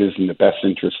thinking what is in the best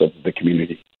interest of the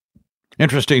community.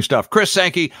 Interesting stuff. Chris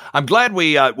Sankey, I'm glad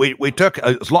we took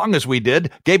as long as we did,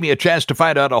 gave me a chance to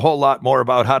find out a whole lot more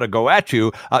about how to go at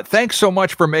you. Thanks so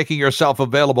much for making yourself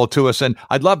available to us, and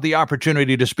I'd love the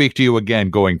opportunity to speak to you again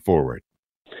going forward.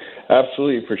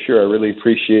 Absolutely, for sure. I really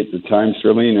appreciate the time,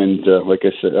 Sterling. And like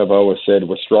I said, I've always said,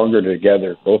 we're stronger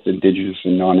together, both Indigenous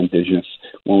and non-Indigenous.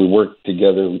 When we work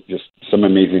together, just some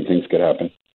amazing things could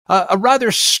happen. A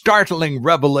rather startling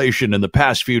revelation in the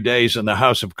past few days in the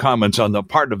House of Commons on the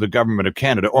part of the Government of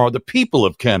Canada, or the people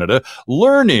of Canada,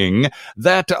 learning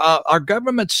that our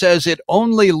government says it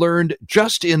only learned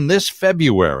just in this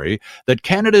February that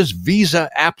Canada's visa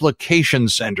application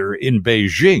center in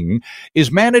Beijing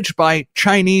is managed by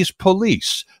Chinese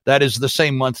police. That is the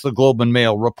same month the Globe and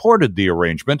Mail reported the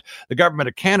arrangement. The Government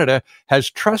of Canada has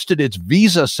trusted its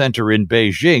visa center in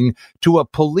Beijing to a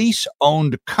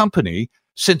police-owned company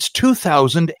since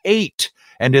 2008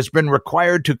 and has been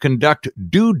required to conduct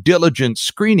due diligence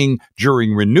screening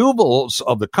during renewals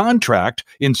of the contract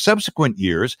in subsequent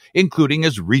years, including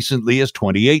as recently as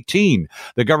 2018.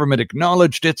 The government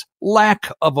acknowledged its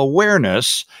lack of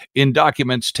awareness in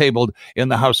documents tabled in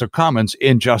the House of Commons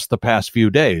in just the past few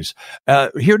days.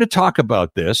 Here to talk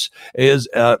about this is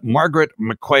Margaret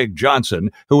McQuaig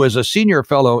Johnson, who is a senior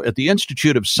fellow at the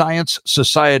Institute of Science,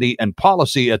 Society, and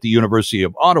Policy at the University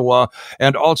of Ottawa,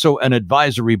 and also an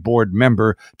advisory board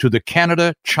member to the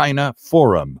Canada-China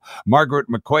Forum. Margaret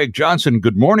McQuaig Johnson,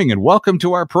 good morning and welcome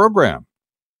to our program.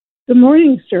 Good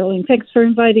morning, Sterling. Thanks for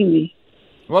inviting me.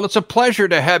 Well, it's a pleasure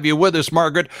to have you with us,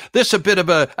 Margaret. This is a bit of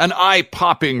an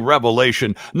eye-popping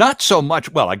revelation. Not so much,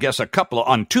 well, I guess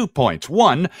on 2 points.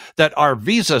 One, that our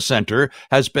visa center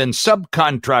has been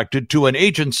subcontracted to an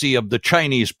agency of the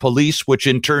Chinese police, which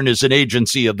in turn is an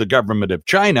agency of the government of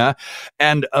China,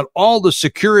 and all the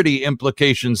security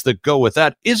implications that go with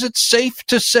that. Is it safe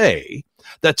to say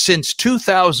that since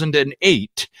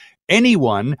 2008,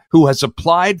 anyone who has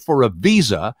applied for a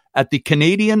visa at the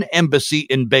Canadian Embassy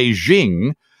in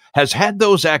Beijing has had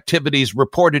those activities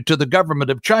reported to the government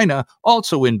of China,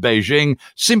 also in Beijing,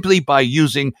 simply by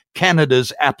using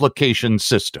Canada's application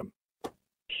system?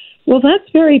 Well, that's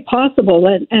very possible,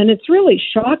 and it's really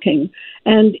shocking,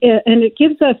 and it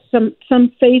gives us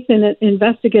some faith in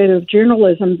investigative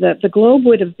journalism that the Globe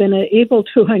would have been able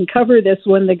to uncover this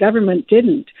when the government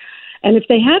didn't. And if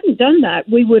they hadn't done that,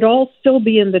 we would all still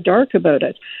be in the dark about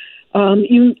it.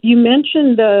 You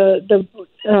mentioned the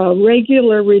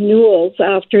regular renewals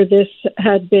after this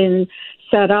had been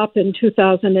set up in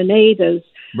 2008 as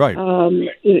right.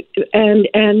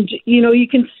 And you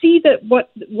can see that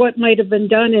what might have been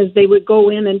done is they would go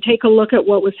in and take a look at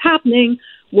what was happening.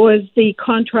 Was the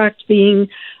contract being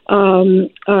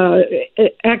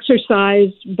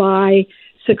exercised by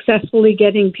successfully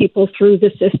getting people through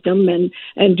the system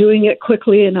and doing it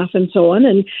quickly enough and so on.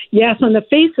 And yes, on the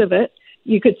face of it,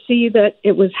 you could see that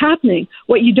it was happening.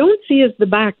 What you don't see is the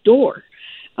back door.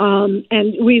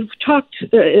 And we've talked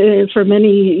for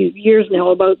many years now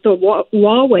about the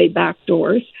Huawei back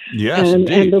doors and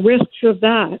the risks of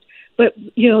that. But,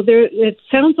 it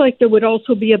sounds like there would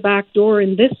also be a back door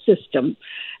in this system.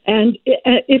 And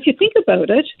if you think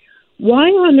about it, why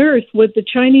on earth would the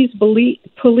Chinese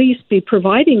police be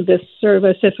providing this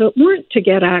service if it weren't to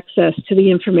get access to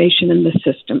the information in the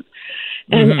system?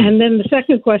 And then the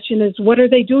second question is, what are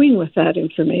they doing with that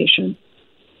information?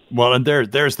 Well, and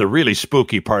there's the really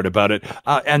spooky part about it.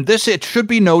 And this, it should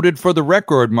be noted for the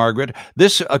record, Margaret,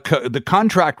 the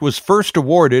contract was first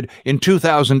awarded in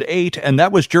 2008, and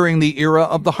that was during the era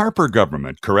of the Harper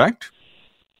government, correct?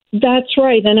 That's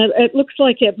right. And it looks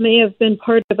like it may have been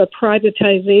part of a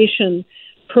privatization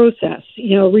process,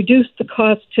 reduce the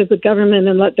cost to the government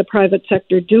and let the private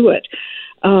sector do it.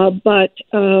 But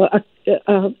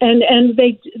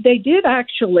they did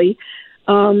actually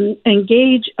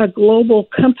engage a global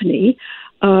company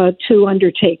to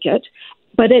undertake it.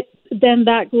 But then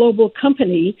that global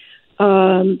company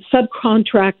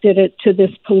subcontracted it to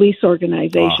this police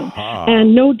organization. Uh-huh.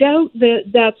 And no doubt that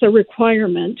that's a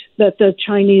requirement that the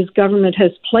Chinese government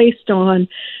has placed on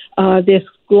this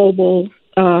global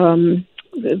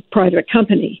private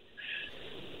company.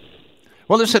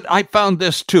 Well, listen, I found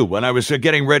this too when I was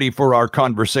getting ready for our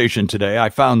conversation today. I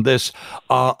found this.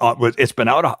 It's been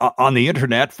out on the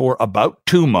internet for about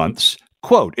 2 months.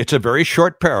 Quote, it's a very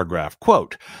short paragraph.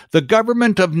 Quote, the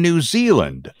government of New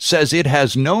Zealand says it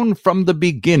has known from the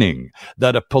beginning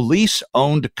that a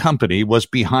police-owned company was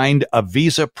behind a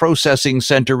visa processing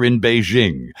center in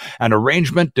Beijing, an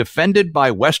arrangement defended by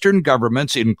Western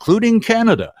governments, including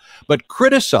Canada, but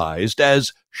criticized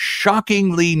as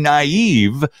shockingly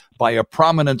naive by a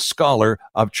prominent scholar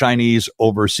of Chinese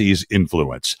overseas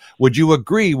influence. Would you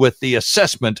agree with the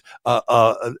assessment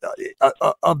of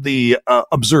the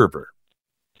Observer?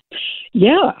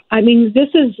 Yeah, I mean,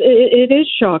 it is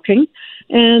shocking,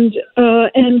 and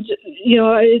you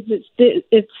know,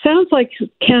 it sounds like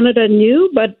Canada knew,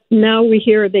 but now we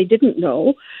hear they didn't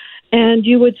know, and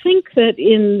you would think that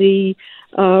in the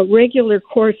regular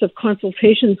course of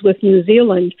consultations with New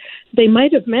Zealand, they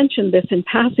might have mentioned this in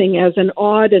passing as an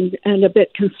odd and a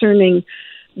bit concerning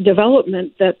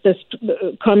development that this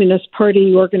Communist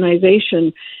Party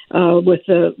organization with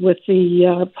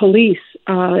the police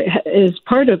is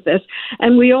part of this.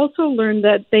 And we also learned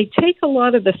that they take a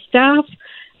lot of the staff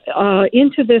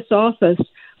into this office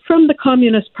from the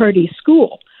Communist Party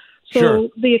school. So Sure.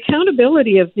 The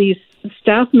accountability of these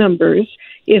staff members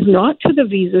is not to the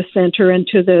Visa Center and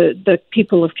to the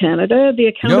people of Canada. The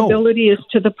accountability is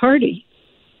to the party.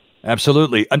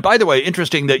 Absolutely. And by the way,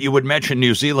 interesting that you would mention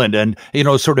New Zealand and, you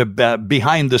know, sort of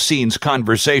behind the scenes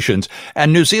conversations.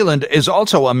 And New Zealand is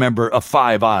also a member of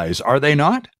Five Eyes, are they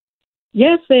not?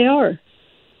 Yes, they are.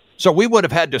 So we would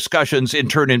have had discussions in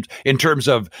terms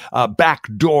of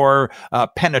backdoor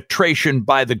penetration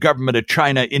by the government of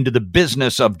China into the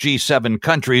business of G7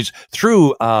 countries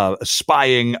through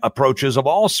spying approaches of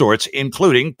all sorts,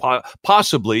 including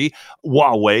possibly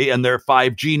Huawei and their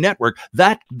 5G network.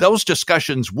 Those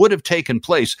discussions would have taken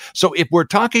place. So if we're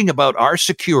talking about our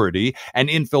security and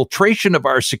infiltration of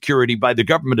our security by the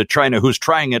government of China, who's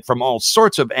trying it from all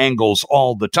sorts of angles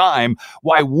all the time,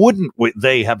 why wouldn't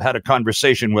they have had a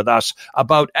conversation with us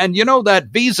about, and you know, that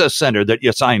visa center that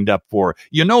you signed up for,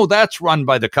 you know, that's run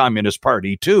by the Communist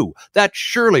Party too. That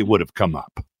surely would have come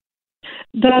up.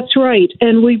 That's right.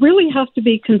 And we really have to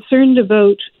be concerned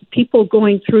about people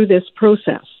going through this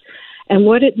process and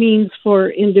what it means for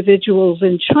individuals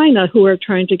in China who are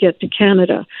trying to get to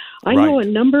Canada. I know a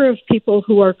number of people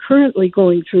who are currently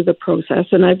going through the process,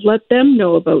 and I've let them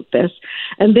know about this,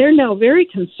 and they're now very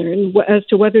concerned as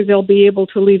to whether they'll be able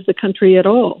to leave the country at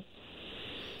all.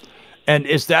 And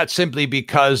is that simply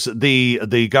because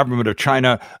the government of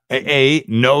China,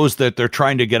 knows that they're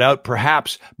trying to get out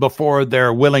perhaps before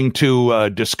they're willing to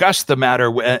discuss the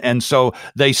matter, and so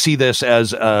they see this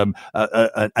as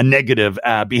a negative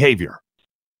behavior?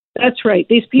 That's right.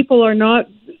 These people are not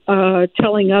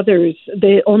telling others.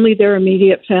 Only their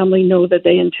immediate family know that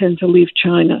they intend to leave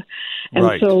China.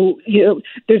 And so, you know,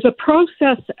 there's a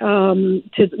process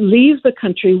to leave the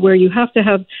country where you have to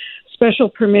have special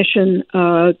permission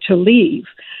to leave.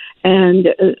 And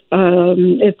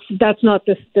that's not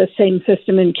the same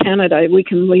system in Canada. We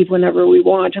can leave whenever we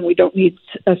want, and we don't need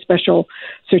a special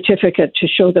certificate to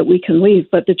show that we can leave.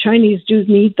 But the Chinese do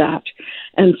need that,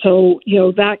 and so, you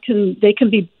know, they can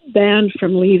be banned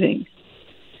from leaving.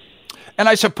 And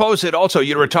I suppose it also,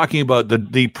 you were talking about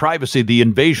the privacy, the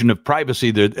invasion of privacy,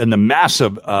 and the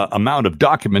massive amount of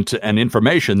documents and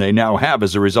information they now have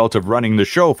as a result of running the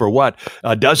show for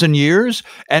a dozen years.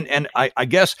 And I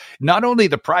guess not only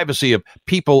the privacy of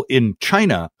people in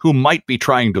China who might be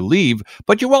trying to leave,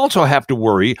 but you also have to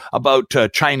worry about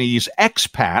Chinese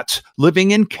expats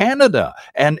living in Canada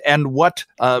and what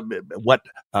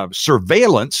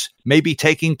surveillance may be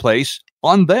taking place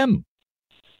on them.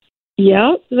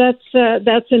 Yeah,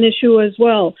 that's an issue as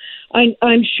well.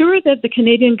 I'm sure that the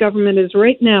Canadian government is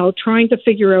right now trying to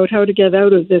figure out how to get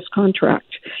out of this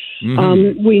contract.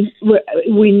 Mm-hmm.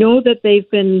 We know that they've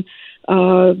been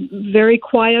very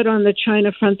quiet on the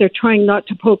China front. They're trying not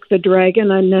to poke the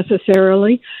dragon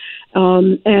unnecessarily,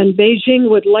 and Beijing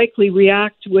would likely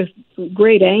react with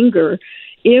great anger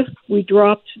if we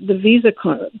dropped the visa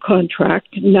contract,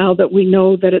 now that we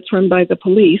know that it's run by the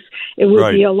police. It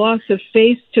would be a loss of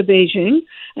face to Beijing,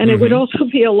 and it would also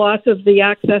be a loss of the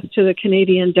access to the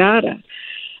Canadian data.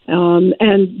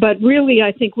 But really,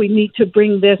 I think we need to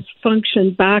bring this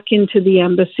function back into the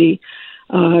embassy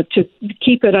to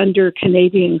keep it under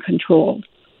Canadian control.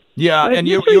 Yeah, and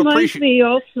you appreciate. Me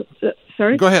also,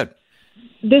 sorry. Go ahead.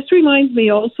 This reminds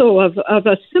me also of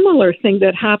a similar thing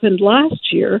that happened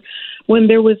last year when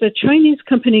there was a Chinese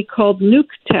company called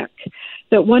NucTech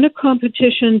that won a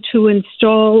competition to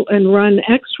install and run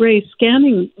X-ray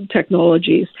scanning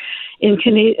technologies in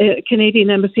Canadian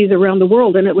embassies around the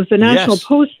world. And it was the National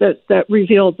Post that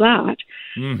revealed that.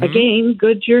 Mm-hmm. Again,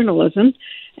 good journalism.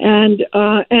 And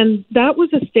that was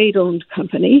a state-owned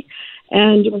company.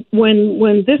 And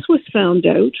when this was found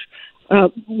out,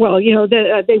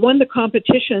 they won the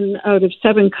competition out of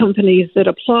 7 companies that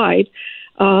applied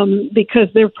because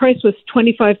their price was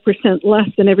 25% less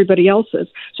than everybody else's.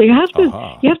 So you have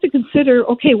to consider,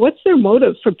 okay, what's their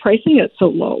motive for pricing it so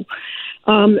low?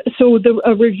 So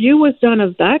a review was done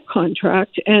of that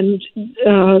contract, and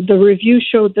the review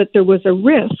showed that there was a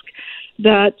risk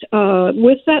that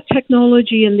with that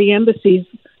technology in the embassies,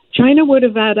 China would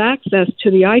have had access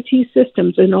to the IT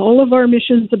systems in all of our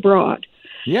missions abroad.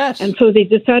 Yes. And so they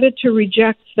decided to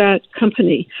reject that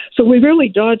company. So we really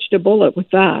dodged a bullet with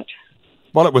that.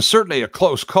 Well, it was certainly a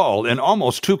close call, and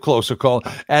almost too close a call.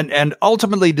 And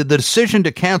ultimately, the decision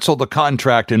to cancel the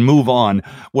contract and move on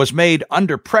was made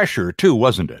under pressure, too,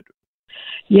 wasn't it?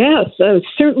 Yes,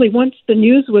 certainly once the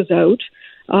news was out,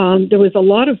 there was a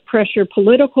lot of pressure,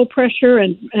 political pressure,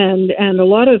 and a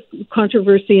lot of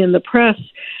controversy in the press.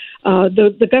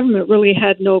 The government really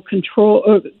had no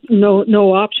control,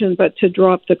 no option but to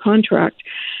drop the contract.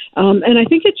 And I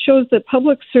think it shows that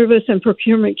Public Service and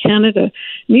Procurement Canada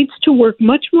needs to work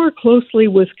much more closely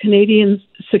with Canadian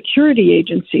security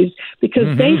agencies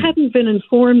because they hadn't been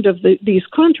informed of these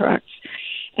contracts.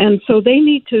 And so they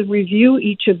need to review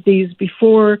each of these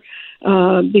before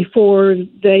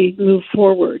they move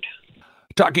forward.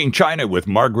 Talking China with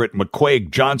Margaret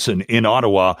McQuaig Johnson in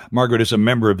Ottawa. Margaret is a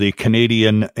member of the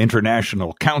Canadian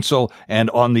International Council and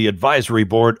on the advisory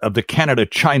board of the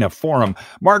Canada-China Forum.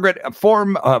 Margaret, a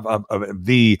form of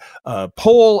the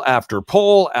poll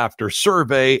after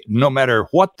survey, no matter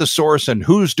what the source and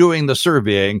who's doing the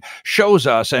surveying, shows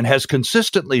us and has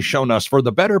consistently shown us for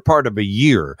the better part of a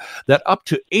year that up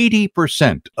to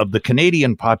 80% of the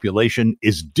Canadian population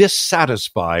is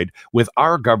dissatisfied with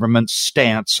our government's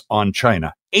stance on China.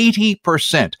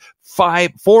 80%,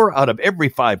 4 out of every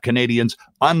 5 Canadians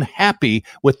unhappy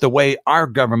with the way our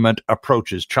government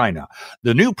approaches China.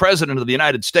 The new president of the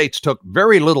United States took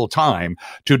very little time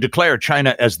to declare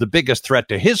China as the biggest threat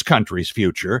to his country's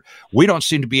future. We don't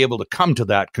seem to be able to come to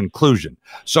that conclusion.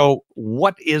 So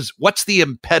what's the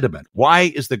impediment?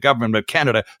 Why is the government of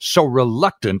Canada so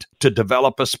reluctant to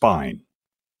develop a spine?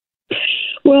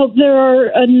 Well, there are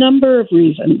a number of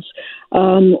reasons.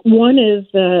 One is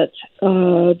that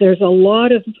there's a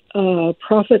lot of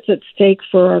profits at stake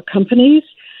for our companies,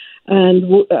 and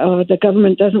the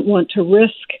government doesn't want to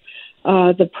risk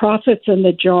the profits and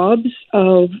the jobs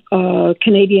of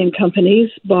Canadian companies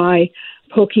by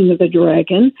poking the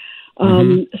dragon.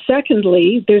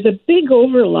 Secondly, there's a big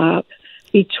overlap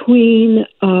between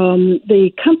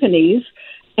the companies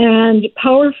and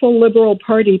powerful Liberal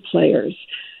Party players.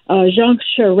 Jean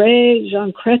Charest,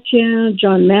 Jean Chrétien,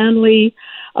 John Manley,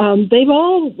 they've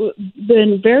all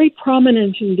been very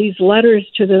prominent in these letters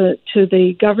to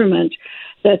the government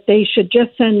that they should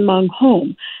just send Meng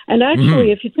home. And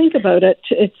actually, if you think about it,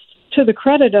 it's to the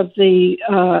credit of the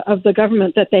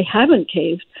government that they haven't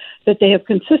caved, that they have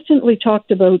consistently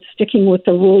talked about sticking with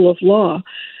the rule of law.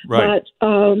 Right.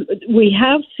 But we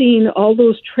have seen all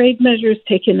those trade measures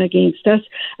taken against us,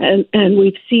 and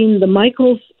we've seen the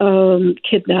Michaels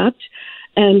kidnapped,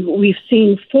 and we've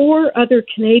seen 4 other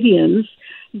Canadians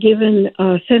given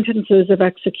sentences of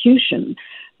execution.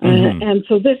 And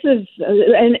so this is,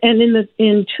 and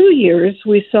in 2 years,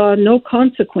 we saw no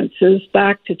consequences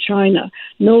back to China,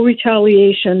 no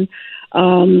retaliation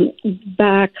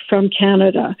back from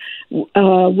Canada.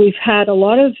 We've had a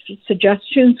lot of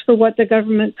suggestions for what the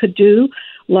government could do,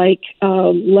 like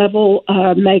level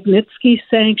Magnitsky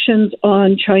sanctions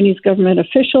on Chinese government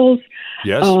officials,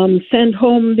 send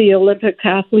home the Olympic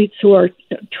athletes who are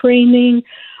training,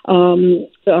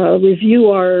 review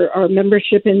our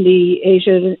membership in the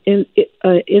Asia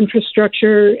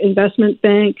Infrastructure Investment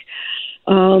Bank.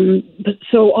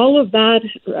 So all of that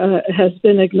has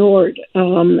been ignored.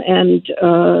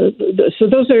 So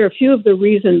those are a few of the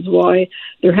reasons why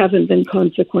there haven't been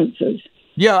consequences.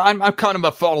 Yeah, I'm kind of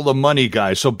a follow the money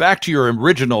guy. So back to your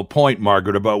original point,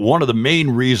 Margaret, about one of the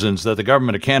main reasons that the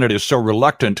government of Canada is so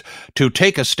reluctant to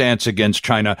take a stance against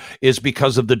China is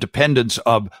because of the dependence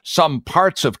of some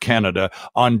parts of Canada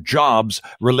on jobs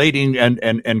relating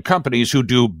and companies who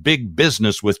do big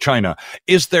business with China.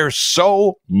 Is there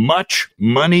so much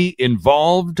money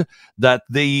involved that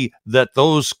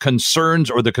those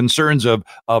concerns or the concerns of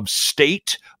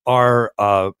state are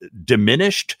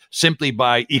diminished simply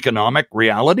by economic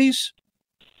realities?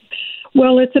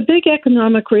 Well, it's a big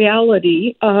economic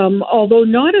reality, although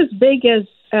not as big as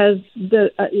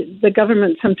the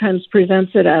government sometimes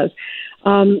presents it as.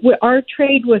 Our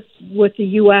trade with the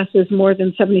U.S. is more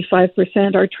than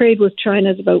 75%. Our trade with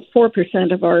China is about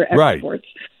 4% of our exports.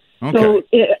 Right. Okay. So,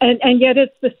 and yet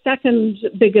it's the second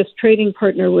biggest trading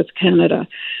partner with Canada.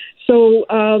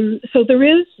 So there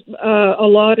is a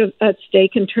lot at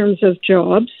stake in terms of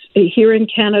jobs here in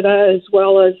Canada, as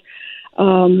well as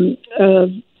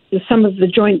some of the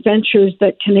joint ventures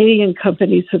that Canadian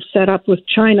companies have set up with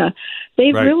China.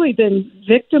 They've really been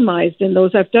victimized in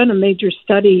those. I've done a major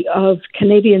study of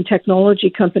Canadian technology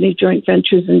company joint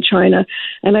ventures in China,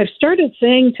 and I've started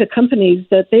saying to companies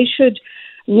that they should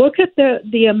look at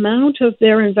the amount of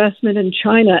their investment in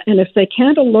China, and if they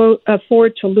can't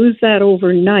afford to lose that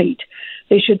overnight,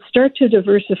 they should start to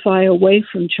diversify away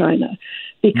from China,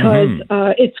 because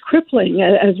it's crippling,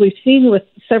 as we've seen with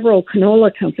several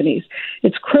canola companies.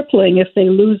 It's crippling if they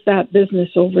lose that business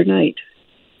overnight.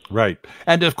 Right.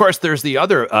 And of course, there's the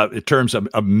other, in terms of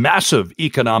a massive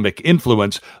economic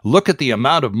influence. Look at the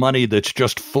amount of money that's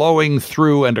just flowing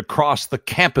through and across the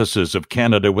campuses of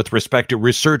Canada with respect to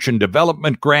research and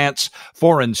development grants,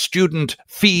 foreign student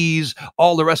fees,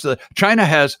 all the rest of it. China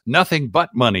has nothing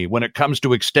but money when it comes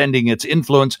to extending its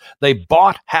influence. They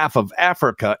bought half of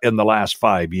Africa in the last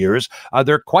 5 years.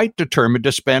 They're quite determined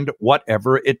to spend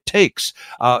whatever it takes.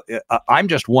 I'm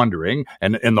just wondering,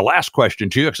 and the last question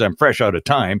to you, because I'm fresh out of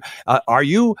time, are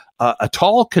you at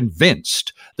all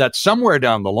convinced that somewhere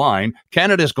down the line,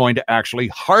 Canada is going to actually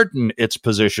harden its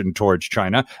position towards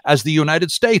China, as the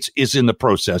United States is in the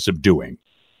process of doing?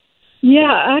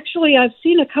 Yeah, actually, I've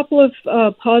seen a couple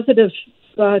of positive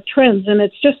trends, and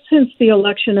it's just since the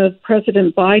election of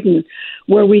President Biden,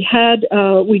 where we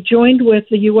joined with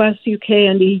the U.S., UK,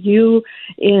 and EU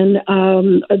in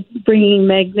bringing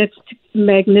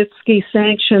Magnitsky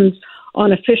sanctions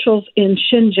on officials in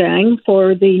Xinjiang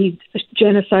for the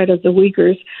genocide of the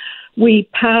Uyghurs. We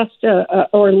passed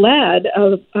or led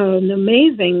an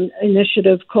amazing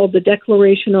initiative called the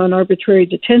Declaration on Arbitrary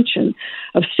Detention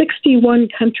of 61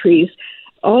 countries,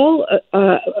 all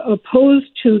opposed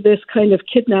to this kind of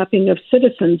kidnapping of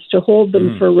citizens to hold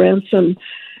them for ransom.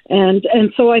 And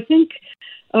so I think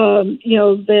all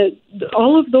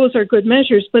of those are good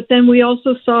measures. But then we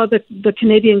also saw the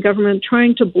Canadian government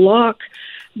trying to block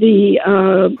the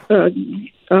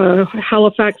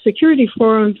Halifax Security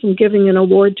Forum from giving an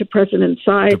award to President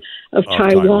Tsai of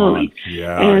Taiwan.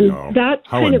 Yeah, and that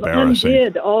kind of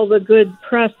undid all the good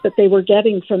press that they were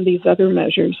getting from these other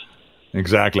measures.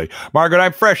 Exactly. Margaret,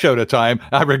 I'm fresh out of time.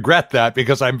 I regret that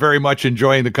because I'm very much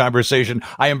enjoying the conversation.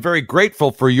 I am very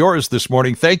grateful for yours this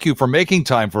morning. Thank you for making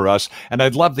time for us. And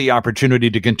I'd love the opportunity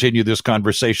to continue this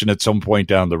conversation at some point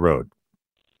down the road.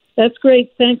 That's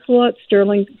great. Thanks a lot,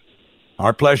 Sterling.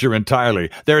 Our pleasure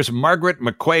entirely. There's Margaret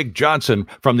McQuaig-Johnson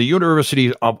from the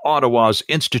University of Ottawa's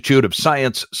Institute of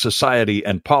Science, Society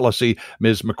and Policy.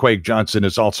 Ms. McQuaig-Johnson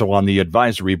is also on the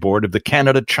advisory board of the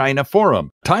Canada-China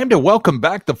Forum. Time to welcome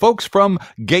back the folks from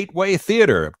Gateway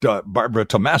Theatre. Barbara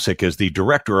Tomasic is the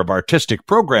Director of Artistic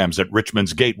Programs at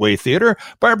Richmond's Gateway Theatre.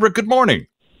 Barbara, good morning.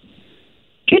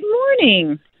 Good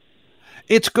morning.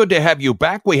 It's good to have you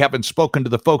back. We haven't spoken to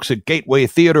the folks at Gateway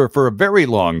Theatre for a very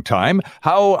long time.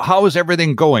 How is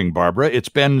everything going, Barbara? It's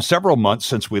been several months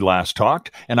since we last talked,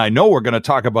 and I know we're going to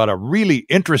talk about a really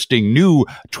interesting new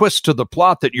twist to the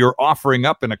plot that you're offering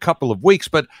up in a couple of weeks,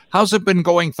 but how's it been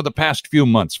going for the past few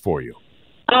months for you?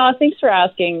 Thanks for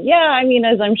asking. Yeah, I mean,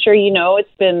 as I'm sure you know,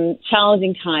 it's been a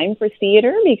challenging time for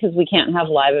theater because we can't have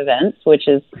live events, which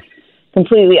is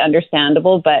completely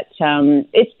understandable, but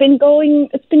it's been going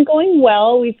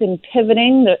well. We've been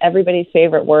pivoting, everybody's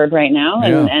favorite word right now,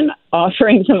 and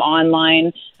offering some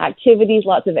online activities,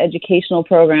 lots of educational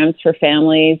programs for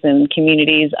families and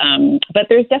communities. But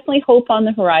there's definitely hope on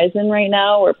the horizon right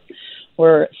now.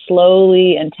 We're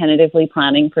slowly and tentatively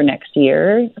planning for next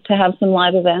year to have some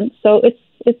live events. So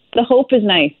the hope is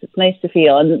nice. It's nice to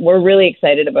feel. And we're really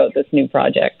excited about this new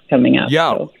project coming up.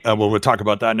 Yeah. So. We'll talk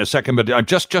about that in a second. But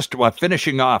just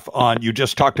finishing off on, you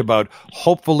just talked about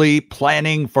hopefully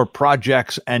planning for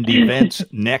projects and events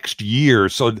next year.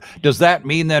 So does that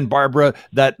mean then, Barbara,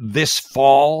 that this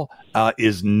fall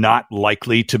is not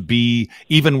likely to be,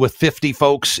 even with 50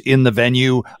 folks in the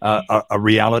venue, a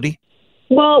reality?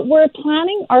 Well, we're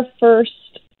planning our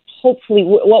first, hopefully,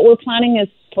 what we're planning is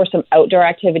for some outdoor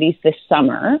activities this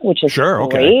summer, which is great.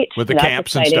 Okay. With the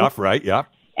camps exciting. And stuff, right? Yeah.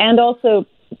 And also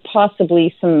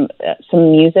possibly some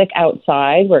music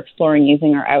outside. We're exploring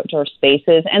using our outdoor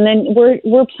spaces. And then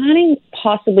we're planning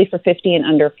possibly for 50 and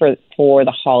under for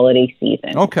the holiday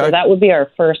season. Okay. So that would be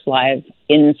our first live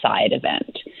inside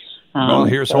event. Well,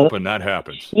 here's hoping that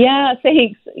happens. Yeah,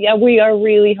 thanks. Yeah, we are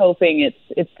really hoping.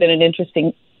 It's been an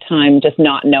interesting time just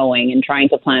not knowing and trying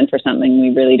to plan for something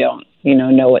we really don't,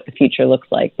 know what the future looks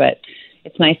like. But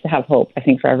it's nice to have hope, I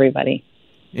think, for everybody.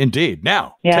 Indeed.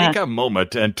 Now, take a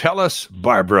moment and tell us,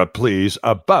 Barbara, please,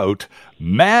 about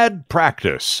Mad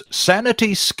Practice,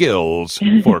 Sanity Skills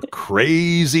for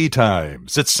Crazy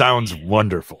Times. It sounds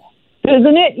wonderful.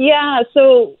 Isn't it? Yeah.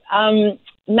 So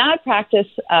Mad Practice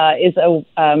is a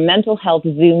mental health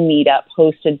Zoom meetup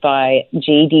hosted by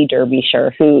J.D.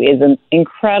 Derbyshire, who is an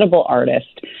incredible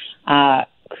artist,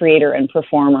 creator and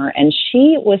performer, and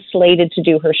she was slated to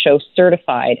do her show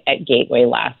Certified at Gateway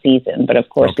last season, but of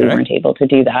course we weren't able to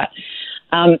do that.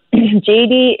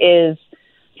 JD is,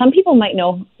 some people might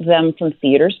know them from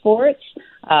theater sports,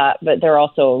 but they're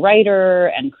also a writer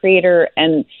and creator,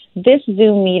 and this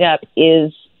Zoom meetup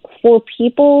is for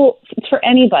people, for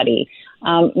anybody.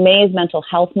 May is Mental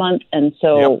Health Month, and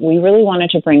so we really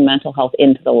wanted to bring mental health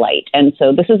into the light. And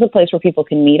so this is a place where people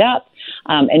can meet up,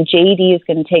 and JD is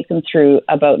going to take them through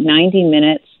about 90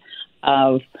 minutes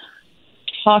of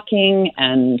talking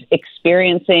and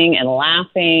experiencing and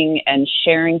laughing and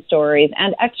sharing stories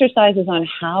and exercises on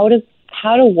how to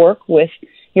work with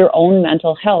your own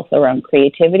mental health around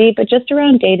creativity, but just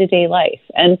around day-to-day life.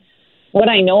 And what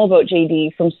I know about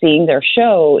JD from seeing their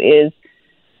show is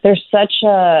there's such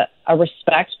a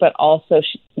respect, but also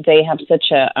they have such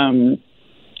a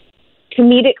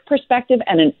comedic perspective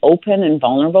and an open and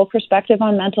vulnerable perspective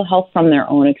on mental health from their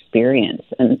own experience.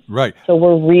 And so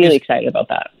we're really excited about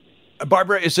that.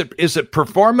 Barbara, is it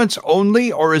performance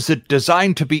only, or is it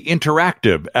designed to be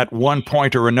interactive at one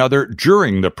point or another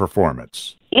during the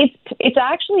performance? It's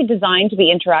actually designed to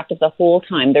be interactive the whole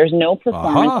time. There's no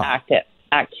performance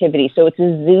activity, so it's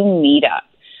a Zoom meetup.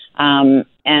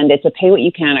 And it's a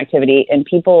pay-what-you-can activity, and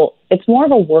it's more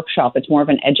of a workshop. It's more of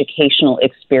an educational,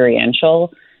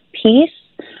 experiential piece.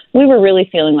 We were really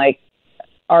feeling like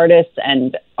artists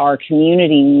and our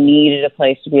community needed a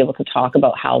place to be able to talk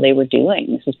about how they were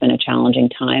doing. This has been a challenging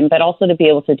time, but also to be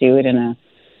able to do it in a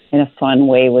fun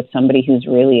way with somebody who's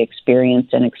really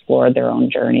experienced and explored their own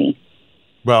journey.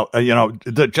 Well,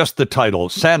 just the title,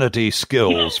 Sanity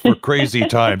Skills for Crazy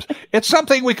Times. It's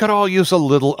something we could all use a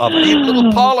little of, a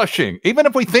little polishing. Even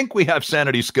if we think we have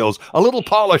sanity skills, a little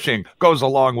polishing goes a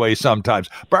long way sometimes.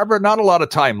 Barbara, not a lot of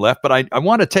time left, but I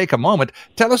want to take a moment.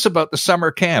 Tell us about the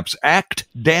summer camps, Act,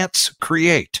 Dance,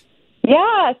 Create.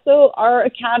 Yeah, so our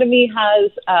academy has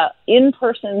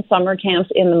in-person summer camps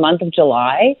in the month of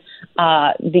July.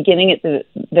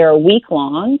 They're a week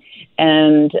long,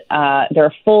 and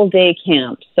they're full-day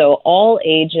camps. So all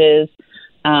ages,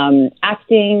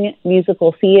 acting,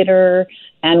 musical theater,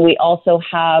 and we also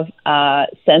have a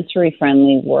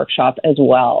sensory-friendly workshop as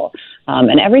well.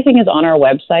 And everything is on our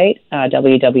website,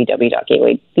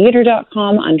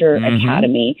 www.gatewaytheater.com, under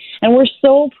Academy. And we're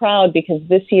so proud because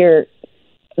this year,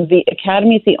 the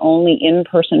Academy is the only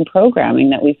in-person programming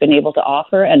that we've been able to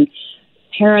offer, and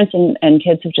parents and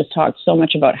kids have just talked so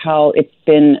much about how it's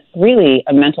been really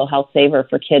a mental health saver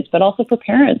for kids, but also for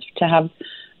parents to have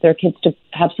their kids to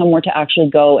have somewhere to actually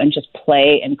go and just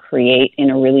play and create in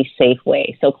a really safe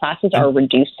way. So classes are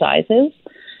reduced sizes,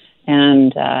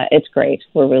 and it's great.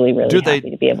 We're really, really happy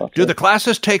to be able to. Do the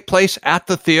classes take place at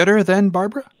the theater then,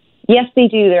 Barbara? Yes, they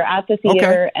do. They're at the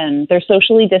theater, and they're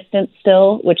socially distanced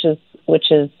still, which has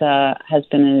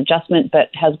been an adjustment, but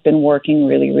has been working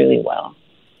really, really well.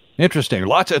 Interesting.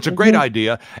 It's a great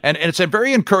idea, and it's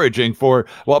very encouraging for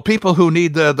people who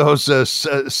need those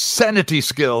sanity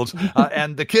skills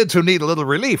and the kids who need a little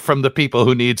relief from the people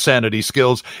who need sanity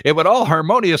skills. It would all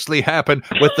harmoniously happen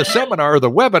with the seminar,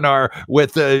 the webinar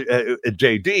with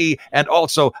JD, and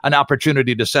also an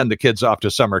opportunity to send the kids off to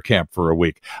summer camp for a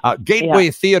week.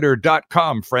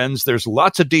 GatewayTheater.com, friends. There's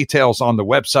lots of details on the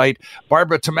website.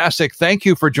 Barbara Tomasic, thank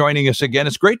you for joining us again.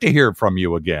 It's great to hear from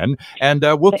you again, and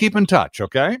we'll keep in touch,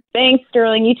 okay? Thanks,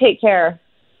 Sterling. You take care.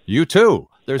 You too.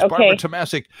 There's Barbara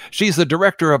Tomasic. She's the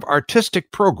Director of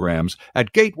Artistic Programs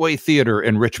at Gateway Theater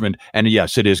in Richmond. And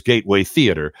yes, it is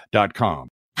gatewaytheater.com.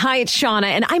 Hi, it's Shauna,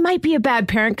 and I might be a bad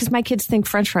parent because my kids think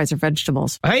French fries are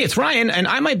vegetables. Hey, it's Ryan, and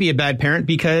I might be a bad parent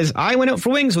because I went out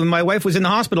for wings when my wife was in the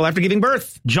hospital after giving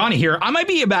birth. Johnny here. I might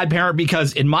be a bad parent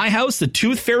because in my house, the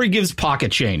tooth fairy gives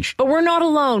pocket change. But we're not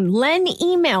alone. Len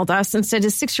emailed us and said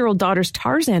his 6-year-old daughter's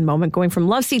Tarzan moment going from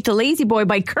love seat to lazy boy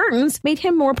by curtains made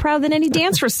him more proud than any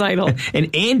dance recital.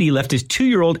 And Andy left his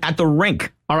 2-year-old at the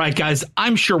rink. All right, guys,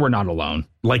 I'm sure we're not alone.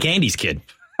 Like Andy's kid.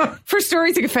 For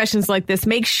stories and confessions like this,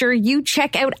 make sure you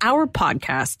check out our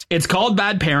podcast. It's called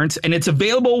Bad Parents, and it's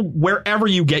available wherever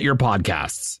you get your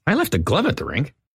podcasts. I left a glove at the rink.